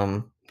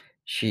 um,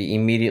 she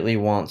immediately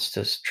wants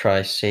to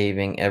try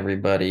saving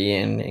everybody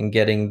and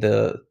getting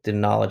the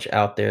knowledge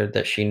out there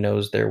that she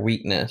knows their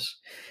weakness.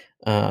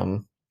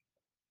 Um,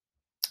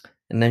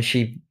 and then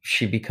she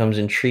becomes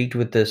intrigued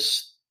with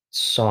this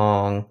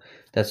song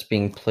that's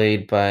being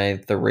played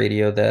by the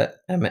radio that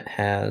Emmett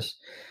has,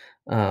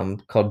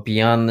 called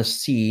 "Beyond the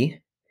Sea"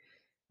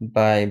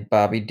 by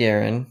Bobby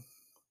Darin.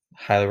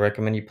 Highly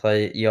recommend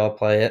y'all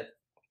play it.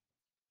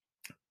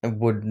 I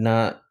would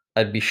not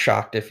I'd be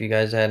shocked if you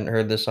guys hadn't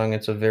heard this song.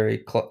 It's a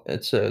very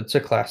it's a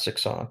classic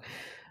song.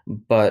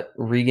 But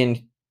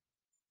Regan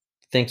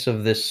thinks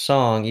of this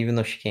song, even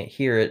though she can't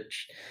hear it.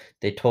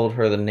 They told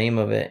her the name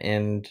of it,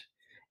 and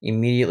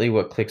immediately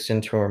what clicks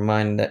into her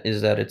mind that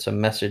it's a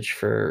message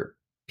for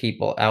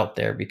people out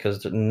there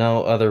because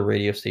no other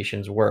radio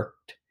stations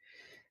worked.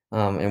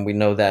 And we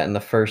know that in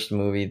the first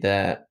movie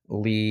that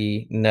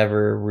Lee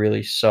never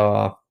really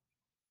saw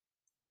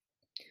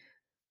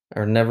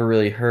or never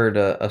really heard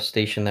a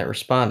station that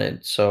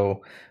responded.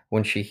 So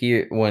when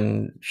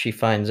she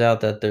finds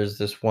out that there's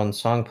this one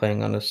song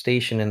playing on a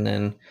station, and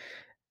then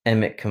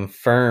Emmett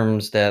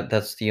confirms that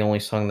that's the only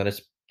song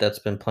that's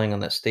been playing on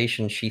that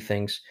station, she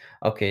thinks,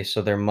 okay,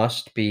 so this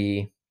must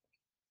be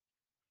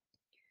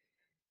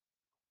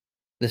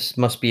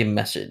a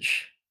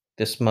message.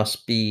 This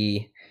must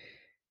be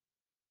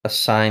a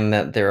sign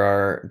that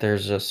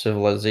there's a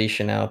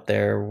civilization out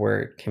there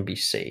where it can be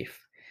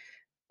safe.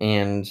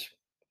 And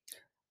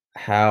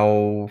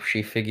how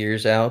she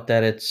figures out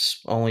that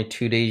it's only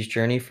 2 days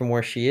journey from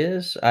where she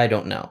is, I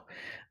don't know.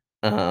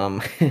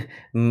 Um,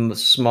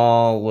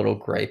 small little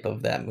gripe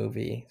of that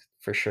movie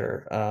for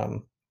sure.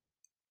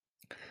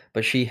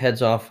 But she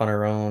heads off on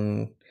her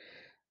own,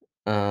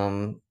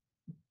 um,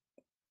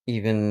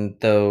 even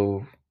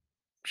though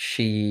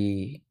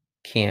she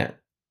can't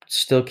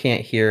still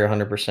can't hear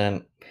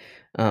 100%,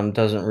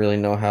 doesn't really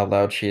know how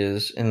loud she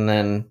is, and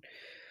then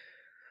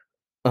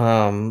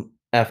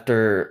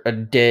After a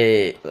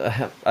day,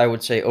 I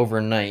would say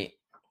overnight,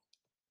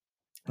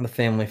 the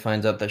family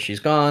finds out that she's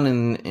gone,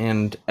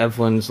 and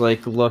Evelyn's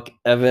like, "Look,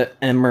 Emmett,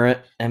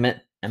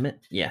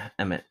 yeah,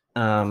 Emmett.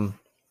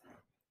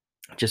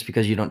 Just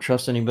because you don't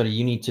trust anybody,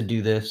 you need to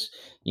do this.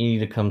 You need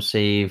to come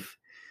save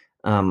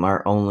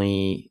our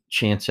only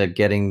chance at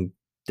getting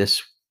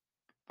this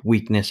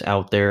weakness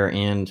out there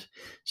and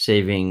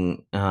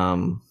saving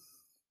my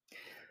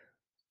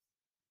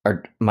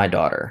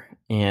daughter."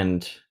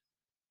 And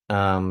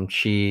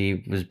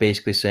she was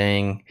basically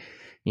saying,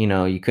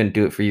 you couldn't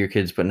do it for your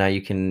kids, but now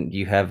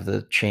you have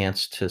the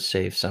chance to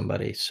save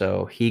somebody.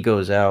 So he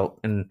goes out,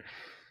 and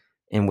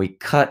we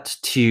cut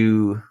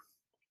to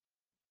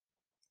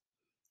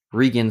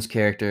Regan's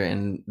character,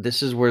 and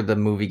this is where the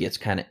movie gets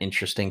kind of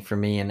interesting for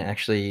me. And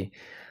actually,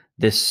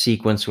 this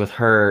sequence with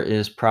her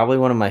is probably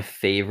one of my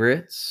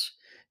favorites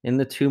in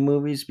the two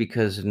movies,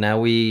 because now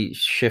we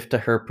shift to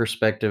her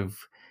perspective,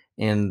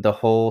 and the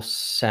whole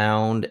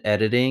sound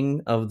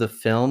editing of the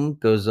film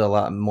goes a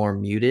lot more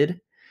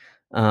muted.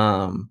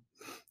 Um,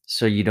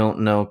 so you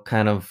don't know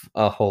kind of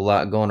a whole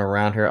lot going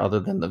around her other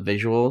than the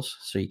visuals.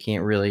 So you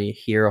can't really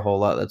hear a whole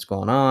lot that's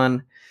going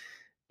on.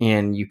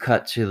 And you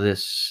cut to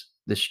this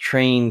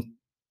train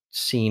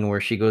scene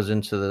where she goes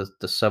into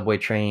the subway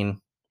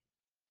train,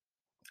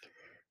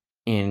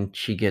 and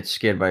she gets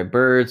scared by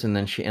birds, and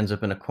then she ends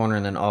up in a corner,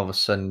 and then all of a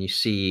sudden you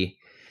see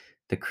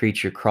the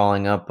creature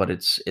crawling up, but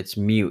it's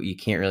mute. You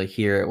can't really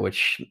hear it,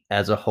 which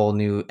adds a whole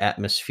new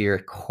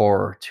atmospheric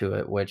horror to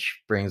it,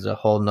 which brings a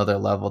whole nother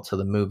level to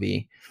the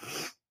movie.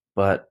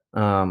 But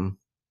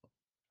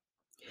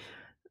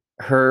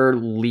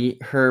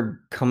her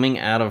coming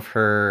out of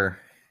her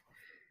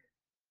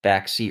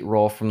backseat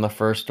role from the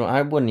first one,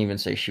 I wouldn't even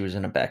say she was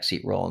in a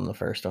backseat role in the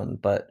first one,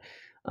 but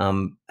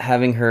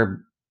having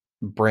her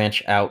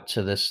branch out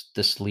to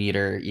this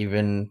leader,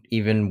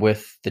 even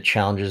with the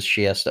challenges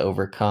she has to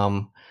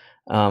overcome,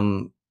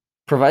 um,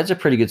 provides a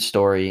pretty good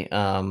story,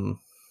 and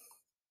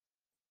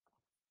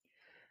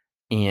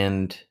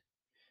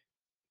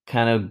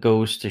kind of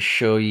goes to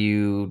show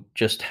you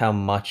just how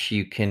much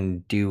you can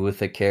do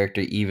with a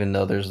character, even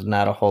though there's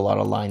not a whole lot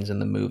of lines in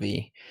the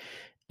movie.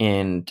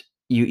 And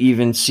you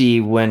even see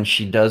when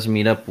she does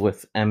meet up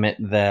with Emmett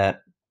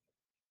that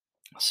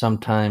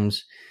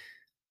sometimes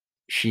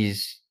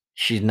she's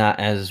not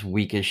as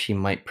weak as she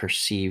might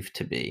perceive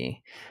to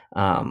be.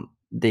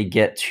 They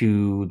get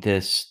to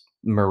this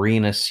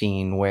marina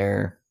scene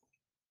where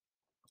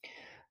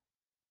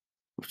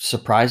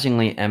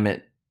surprisingly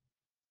Emmett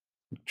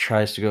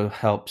tries to go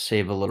help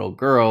save a little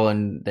girl,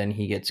 and then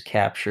he gets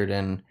captured,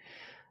 and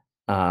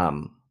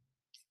um,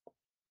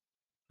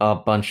 a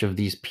bunch of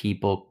these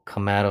people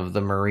come out of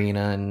the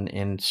marina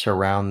and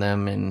surround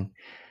them, and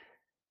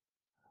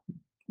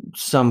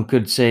some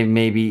could say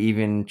maybe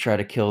even try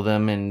to kill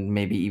them and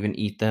maybe even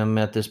eat them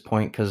at this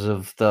point because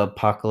of the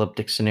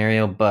apocalyptic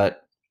scenario.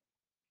 But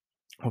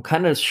what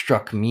kind of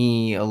struck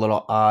me a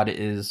little odd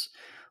is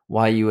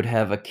why you would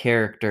have a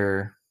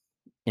character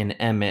in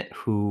Emmett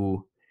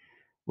who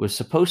was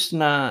supposed to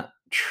not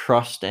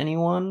trust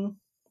anyone,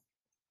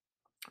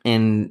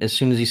 and as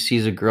soon as he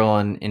sees a girl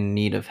in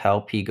need of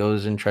help, he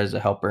goes and tries to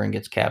help her and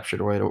gets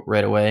captured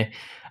right away.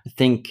 I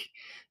think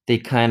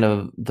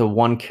the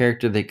one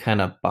character they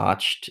kind of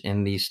botched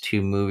in these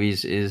two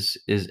movies is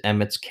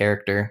Emmett's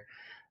character.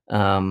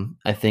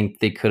 I think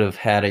they could have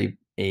had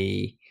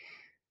a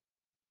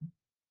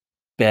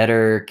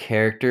better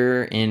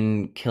character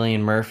in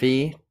Killian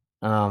Murphy,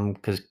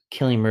 because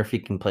Killian Murphy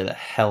can play the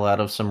hell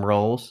out of some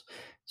roles.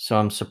 So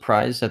I'm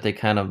surprised that they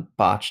kind of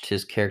botched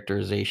his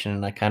characterization,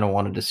 and I kind of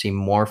wanted to see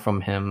more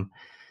from him,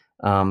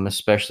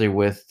 especially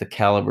with the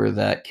caliber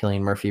that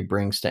Killian Murphy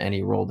brings to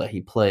any role that he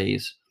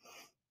plays.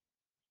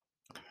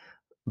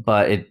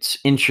 But it's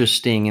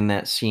interesting in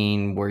that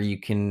scene where you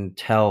can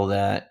tell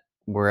that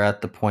we're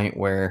at the point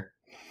where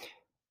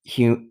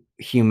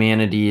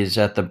humanity is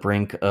at the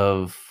brink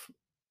of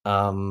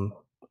um,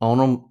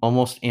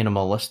 almost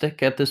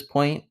animalistic at this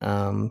point,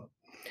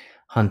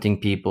 hunting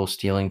people,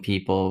 stealing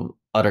people,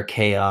 utter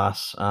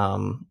chaos,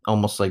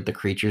 almost like the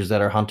creatures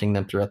that are hunting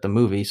them throughout the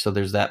movie. So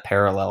there's that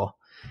parallel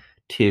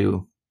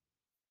too.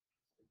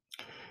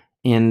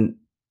 And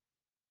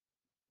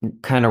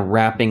kind of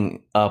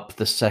wrapping up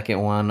the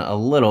second one a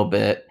little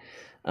bit,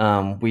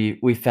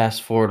 we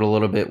fast forward a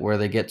little bit where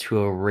they get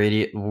to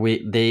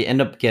a they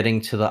end up getting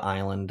to the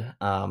island.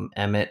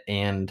 Emmett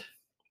and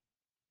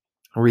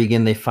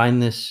Regan, they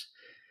find this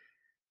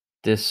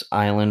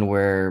island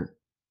where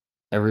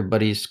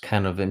everybody's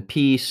kind of in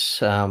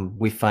peace.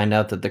 We find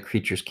out that the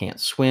creatures can't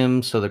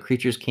swim, so the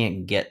creatures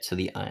can't get to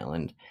the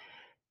island.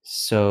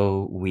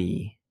 So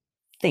we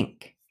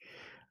think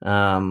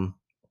um,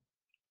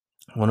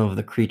 one of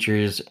the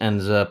creatures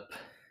ends up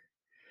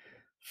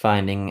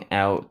finding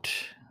out,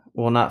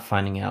 well, not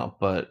finding out,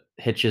 but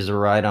hitches a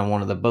ride on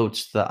one of the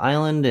boats to the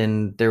island,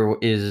 and there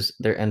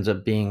ends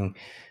up being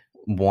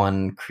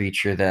one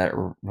creature that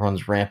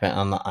runs rampant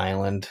on the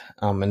island,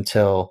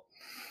 until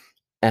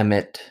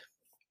Emmett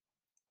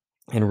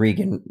and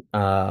Regan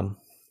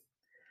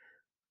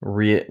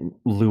re-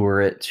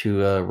 lure it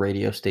to a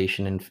radio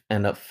station and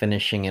end up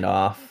finishing it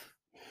off.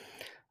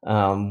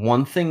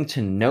 One thing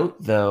to note,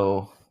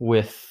 though,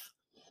 with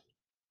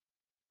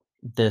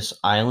this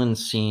island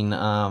scene,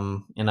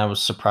 and I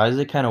was surprised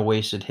they kind of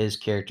wasted his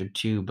character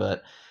too,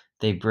 but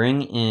they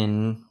bring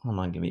in, hold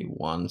on, give me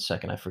 1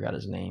 second, I forgot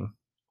his name.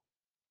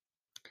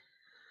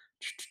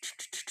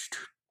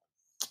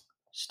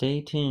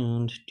 Stay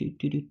tuned. Do.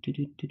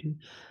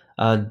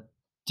 Uh,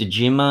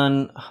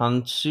 Digimon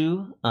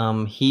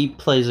Hansu. He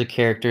plays a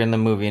character in the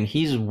movie, and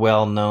he's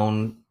well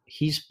known.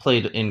 He's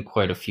played in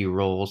quite a few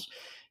roles.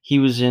 He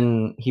was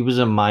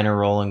a minor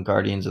role in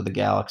Guardians of the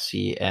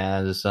Galaxy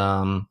as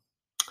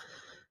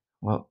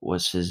what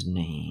was his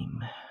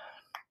name?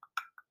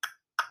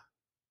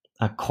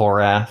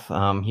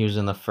 Korath. He was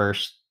in the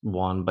first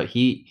one, but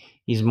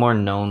he's more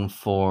known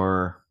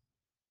for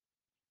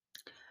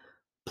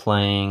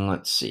playing.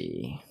 Let's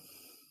see.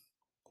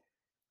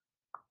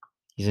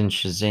 He's in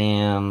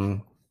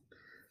Shazam.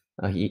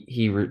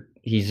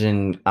 He's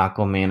in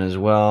Aquaman as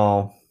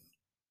well.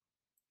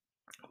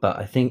 But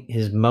I think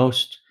his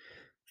most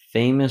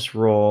famous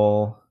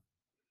role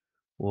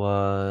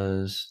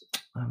was,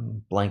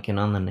 I'm blanking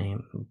on the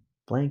name.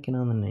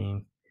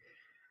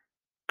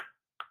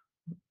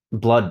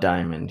 Blood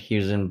Diamond. He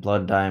was in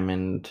Blood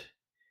Diamond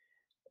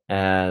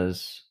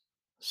as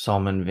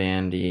Salman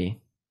Vandy.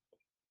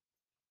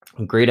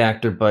 Great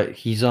actor, but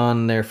he's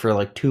on there for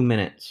like 2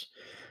 minutes.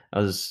 I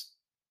was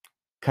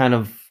kind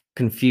of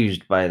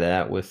confused by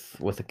that with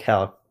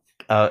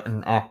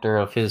an actor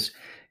of his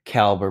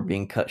caliber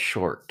being cut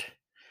short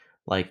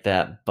like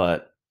that.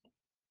 But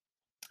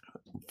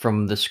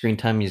from the screen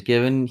time he's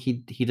given, he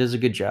does a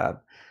good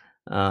job.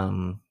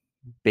 Um,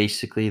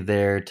 Basically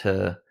there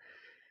to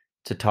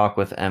talk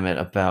with Emmett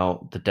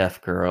about the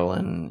deaf girl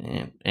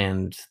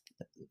and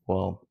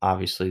well,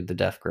 obviously the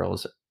deaf girl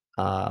is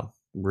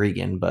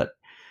Regan, but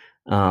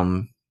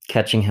um,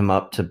 catching him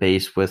up to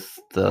base with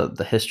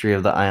the history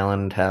of the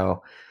island,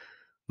 how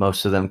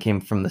most of them came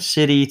from the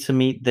city to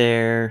meet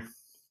there,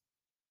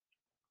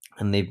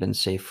 and they've been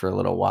safe for a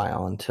little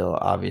while until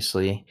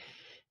obviously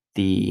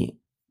the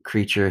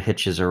creature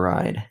hitches a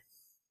ride.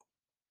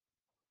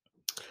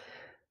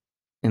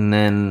 And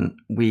then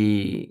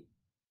we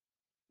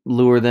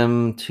lure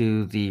them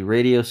to the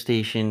radio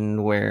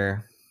station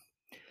where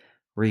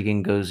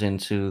Regan goes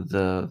into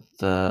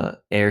the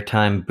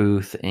airtime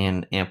booth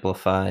and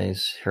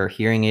amplifies her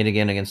hearing aid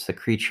again against the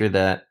creature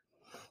that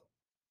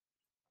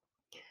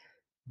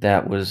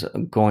was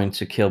going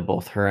to kill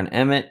both her and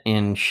Emmett,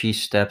 and she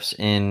steps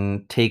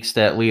in, takes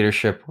that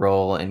leadership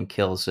role, and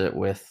kills it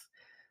with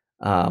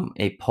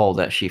a pole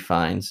that she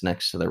finds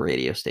next to the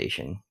radio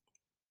station.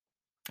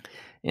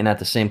 And at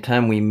the same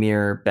time, we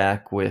mirror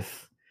back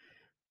with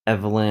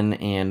Evelyn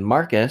and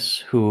Marcus,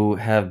 who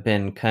have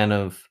been kind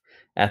of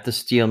at the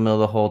steel mill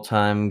the whole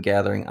time,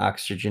 gathering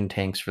oxygen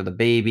tanks for the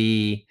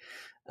baby.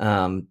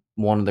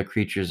 One of the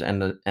creatures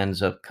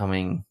ends up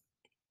coming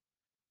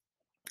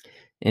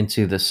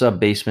into the sub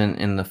basement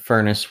in the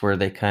furnace where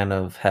they kind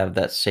of have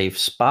that safe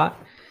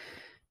spot.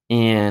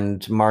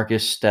 And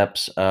Marcus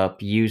steps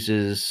up,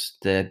 uses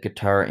the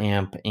guitar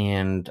amp,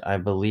 and I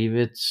believe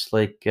it's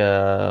like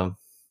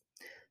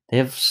they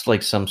have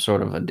like some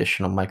sort of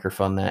additional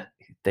microphone that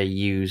they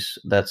use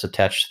that's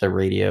attached to the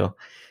radio.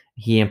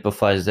 He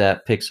amplifies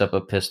that, picks up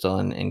a pistol,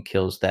 and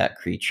kills that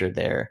creature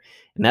there.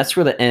 And that's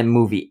where the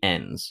movie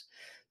ends.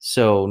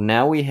 So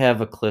now we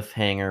have a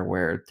cliffhanger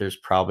where there's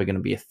probably going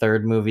to be a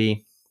third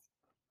movie.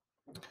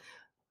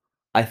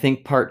 I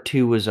think part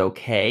two was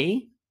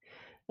okay.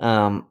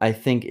 I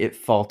think it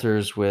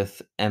falters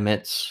with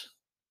Emmett's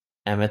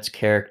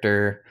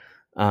character,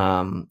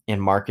 and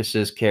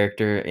Marcus's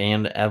character,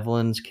 and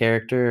Evelyn's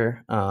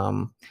character.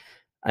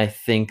 I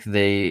think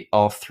they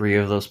all three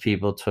of those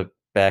people took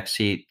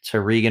backseat to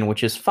Regan,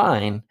 which is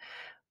fine,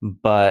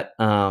 but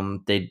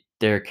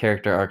their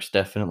character arcs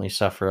definitely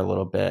suffer a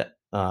little bit.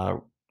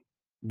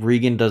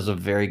 Regan does a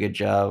very good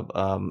job,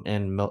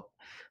 and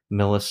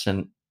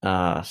Millicent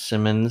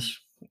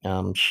Simmons.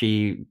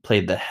 She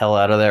played the hell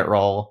out of that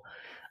role.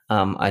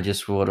 I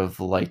just would have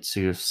liked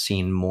to have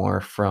seen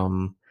more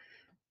from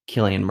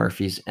Cillian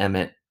Murphy's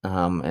Emmett,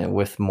 and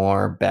with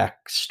more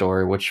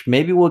backstory, which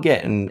maybe we'll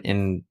get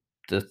in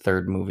the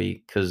third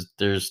movie, because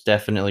there's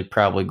definitely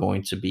probably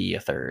going to be a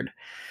third.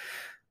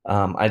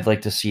 I'd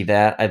like to see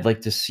that. I'd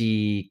like to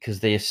see,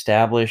 because they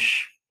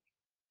establish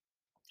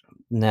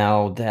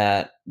now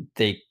that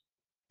they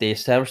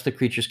established the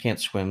creatures can't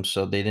swim,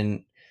 so they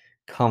didn't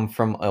come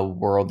from a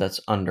world that's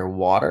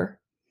underwater.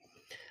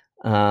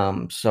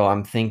 So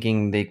I'm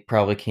thinking they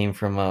probably came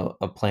from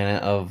a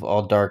planet of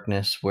all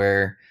darkness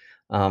where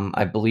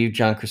I believe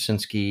John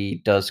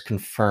Krasinski does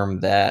confirm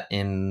that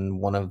in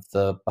one of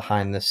the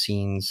behind the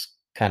scenes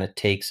kind of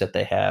takes that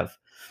they have.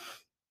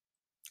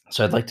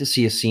 So I'd like to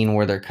see a scene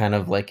where they're kind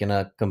of like in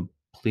a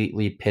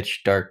completely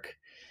pitch dark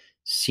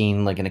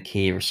scene, like in a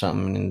cave or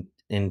something,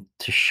 and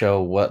to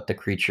show what the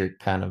creature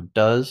kind of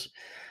does.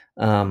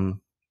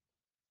 Um,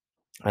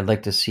 I'd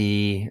like to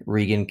see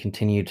Regan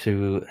continue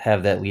to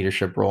have that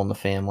leadership role in the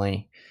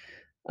family.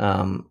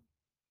 Um,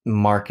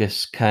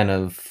 Marcus kind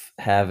of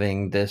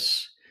having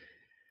this,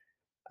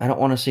 I don't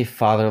want to say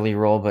fatherly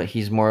role, but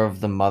he's more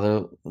of the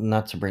mother,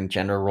 not to bring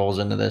gender roles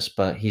into this,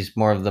 but he's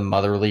more of the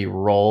motherly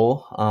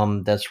role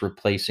that's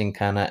replacing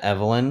kind of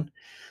Evelyn.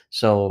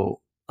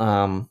 So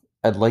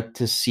I'd like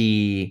to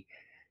see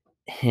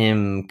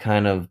him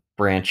kind of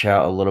branch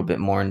out a little bit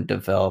more and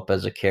develop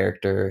as a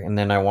character. And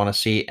then I want to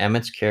see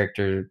Emmett's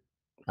character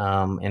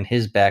and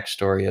his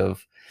backstory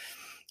of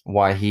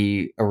why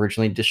he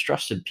originally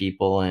distrusted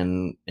people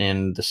and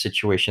the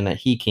situation that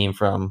he came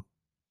from.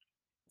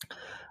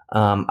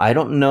 I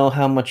don't know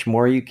how much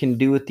more you can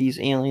do with these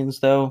aliens,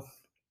 though.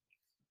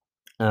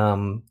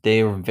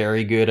 They were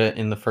very good at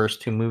in the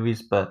first two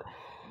movies, but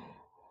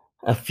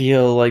I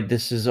feel like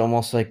this is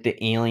almost like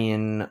the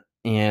Alien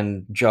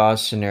and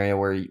Jaws scenario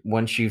where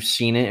once you've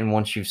seen it and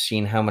once you've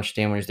seen how much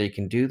damage they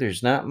can do,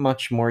 there's not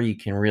much more you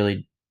can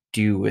really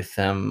do with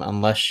them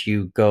unless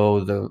you go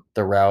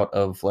the route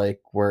of like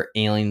where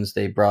aliens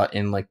they brought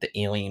in like the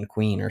Alien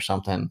Queen or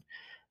something.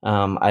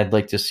 I'd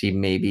like to see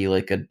maybe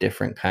like a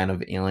different kind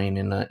of alien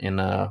in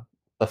a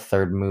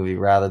third movie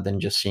rather than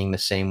just seeing the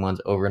same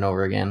ones over and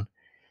over again.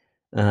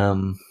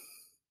 Um,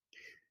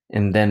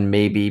 and then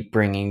maybe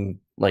bringing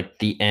like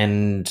the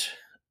end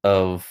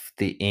of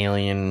the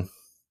alien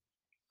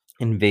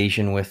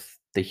invasion with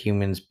the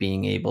humans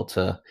being able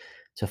to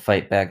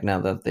fight back now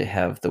that they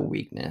have the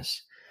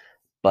weakness.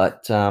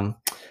 But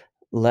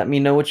let me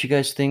know what you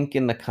guys think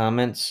in the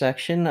comments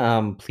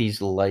section. Please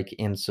like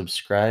and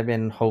subscribe,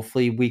 and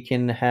hopefully we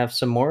can have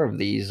some more of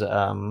these.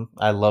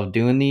 I love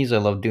doing these. I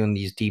love doing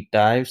these deep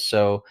dives.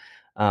 So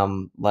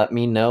let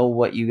me know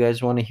what you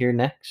guys want to hear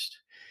next.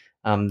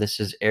 This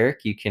is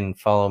Eric. You can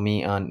follow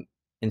me on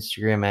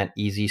Instagram at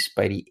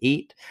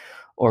EasySpidey8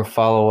 or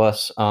follow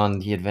us on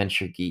the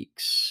Adventure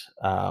Geeks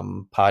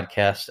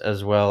podcast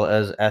as well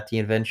as at the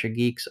Adventure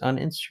Geeks on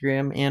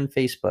Instagram and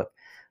Facebook.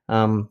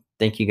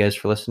 Thank you guys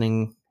for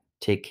listening.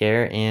 Take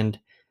care and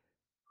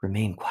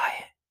remain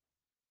quiet.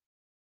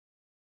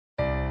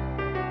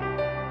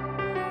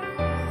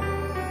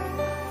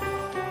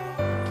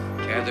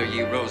 Gather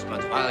ye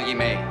rosebuds while ye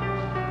may.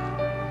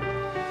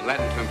 The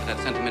Latin term for that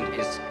sentiment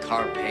is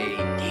carpe diem.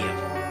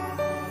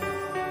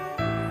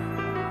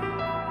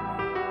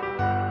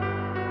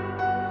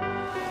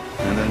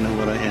 And I know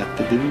what I have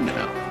to do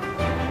now.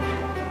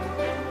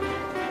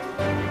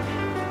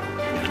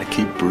 Gotta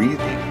keep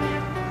breathing.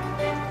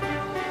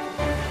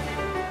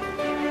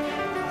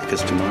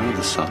 Because tomorrow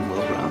the sun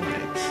will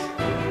rise.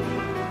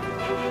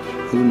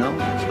 Who knows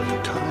what the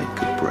tide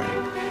could bring?